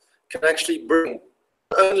scholar can actually bring,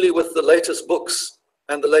 not only with the latest books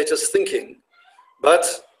and the latest thinking,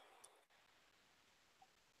 but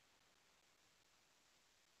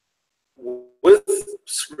with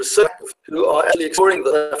researchers who are actually exploring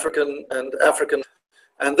the African,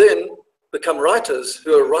 and then become writers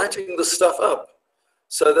who are writing the stuff up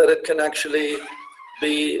so that it can actually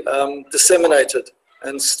be disseminated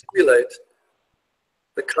and stimulate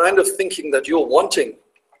the kind of thinking that you're wanting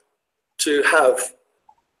to have,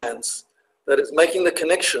 that is making the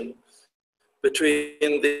connection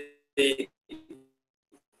between the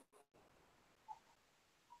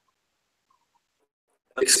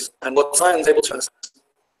and what science is able to understand.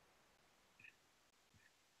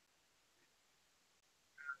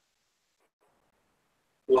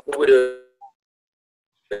 What we do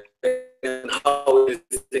and how we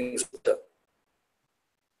do things better.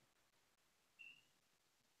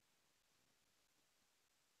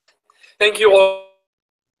 Thank you all.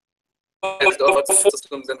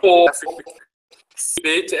 Systems and whole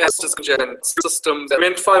debate and systems. We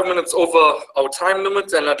went 5 minutes over our time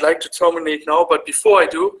limit, and I'd like to terminate now. But before I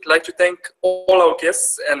do, I'd like to thank all our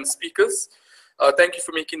guests and speakers. Thank you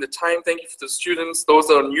for making the time. Thank you for the students, those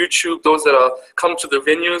that are on YouTube, those that are come to the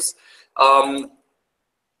venues.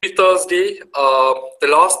 Every Thursday, the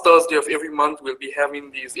last Thursday of every month, we'll be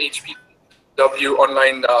having these HBW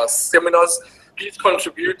online seminars. Please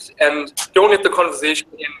contribute and don't let the conversation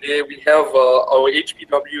end there. We have our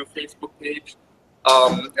HBW Facebook page,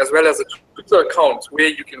 as well as a Twitter account where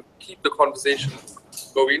you can keep the conversation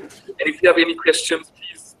going. And if you have any questions,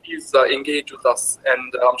 please engage with us.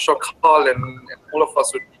 And I'm sure Carl and all of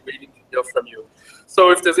us would be waiting to hear from you. So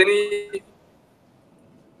if there's any...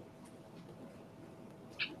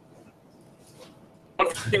 I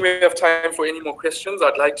don't think we have time for any more questions.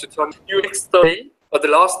 I'd like to tell you next Thursday, or the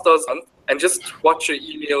last Thursday, and just watch your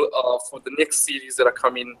email for the next series that are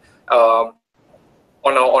coming on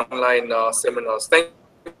our online seminars. Thank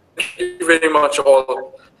you very much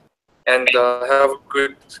all, and have a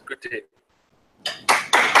good day.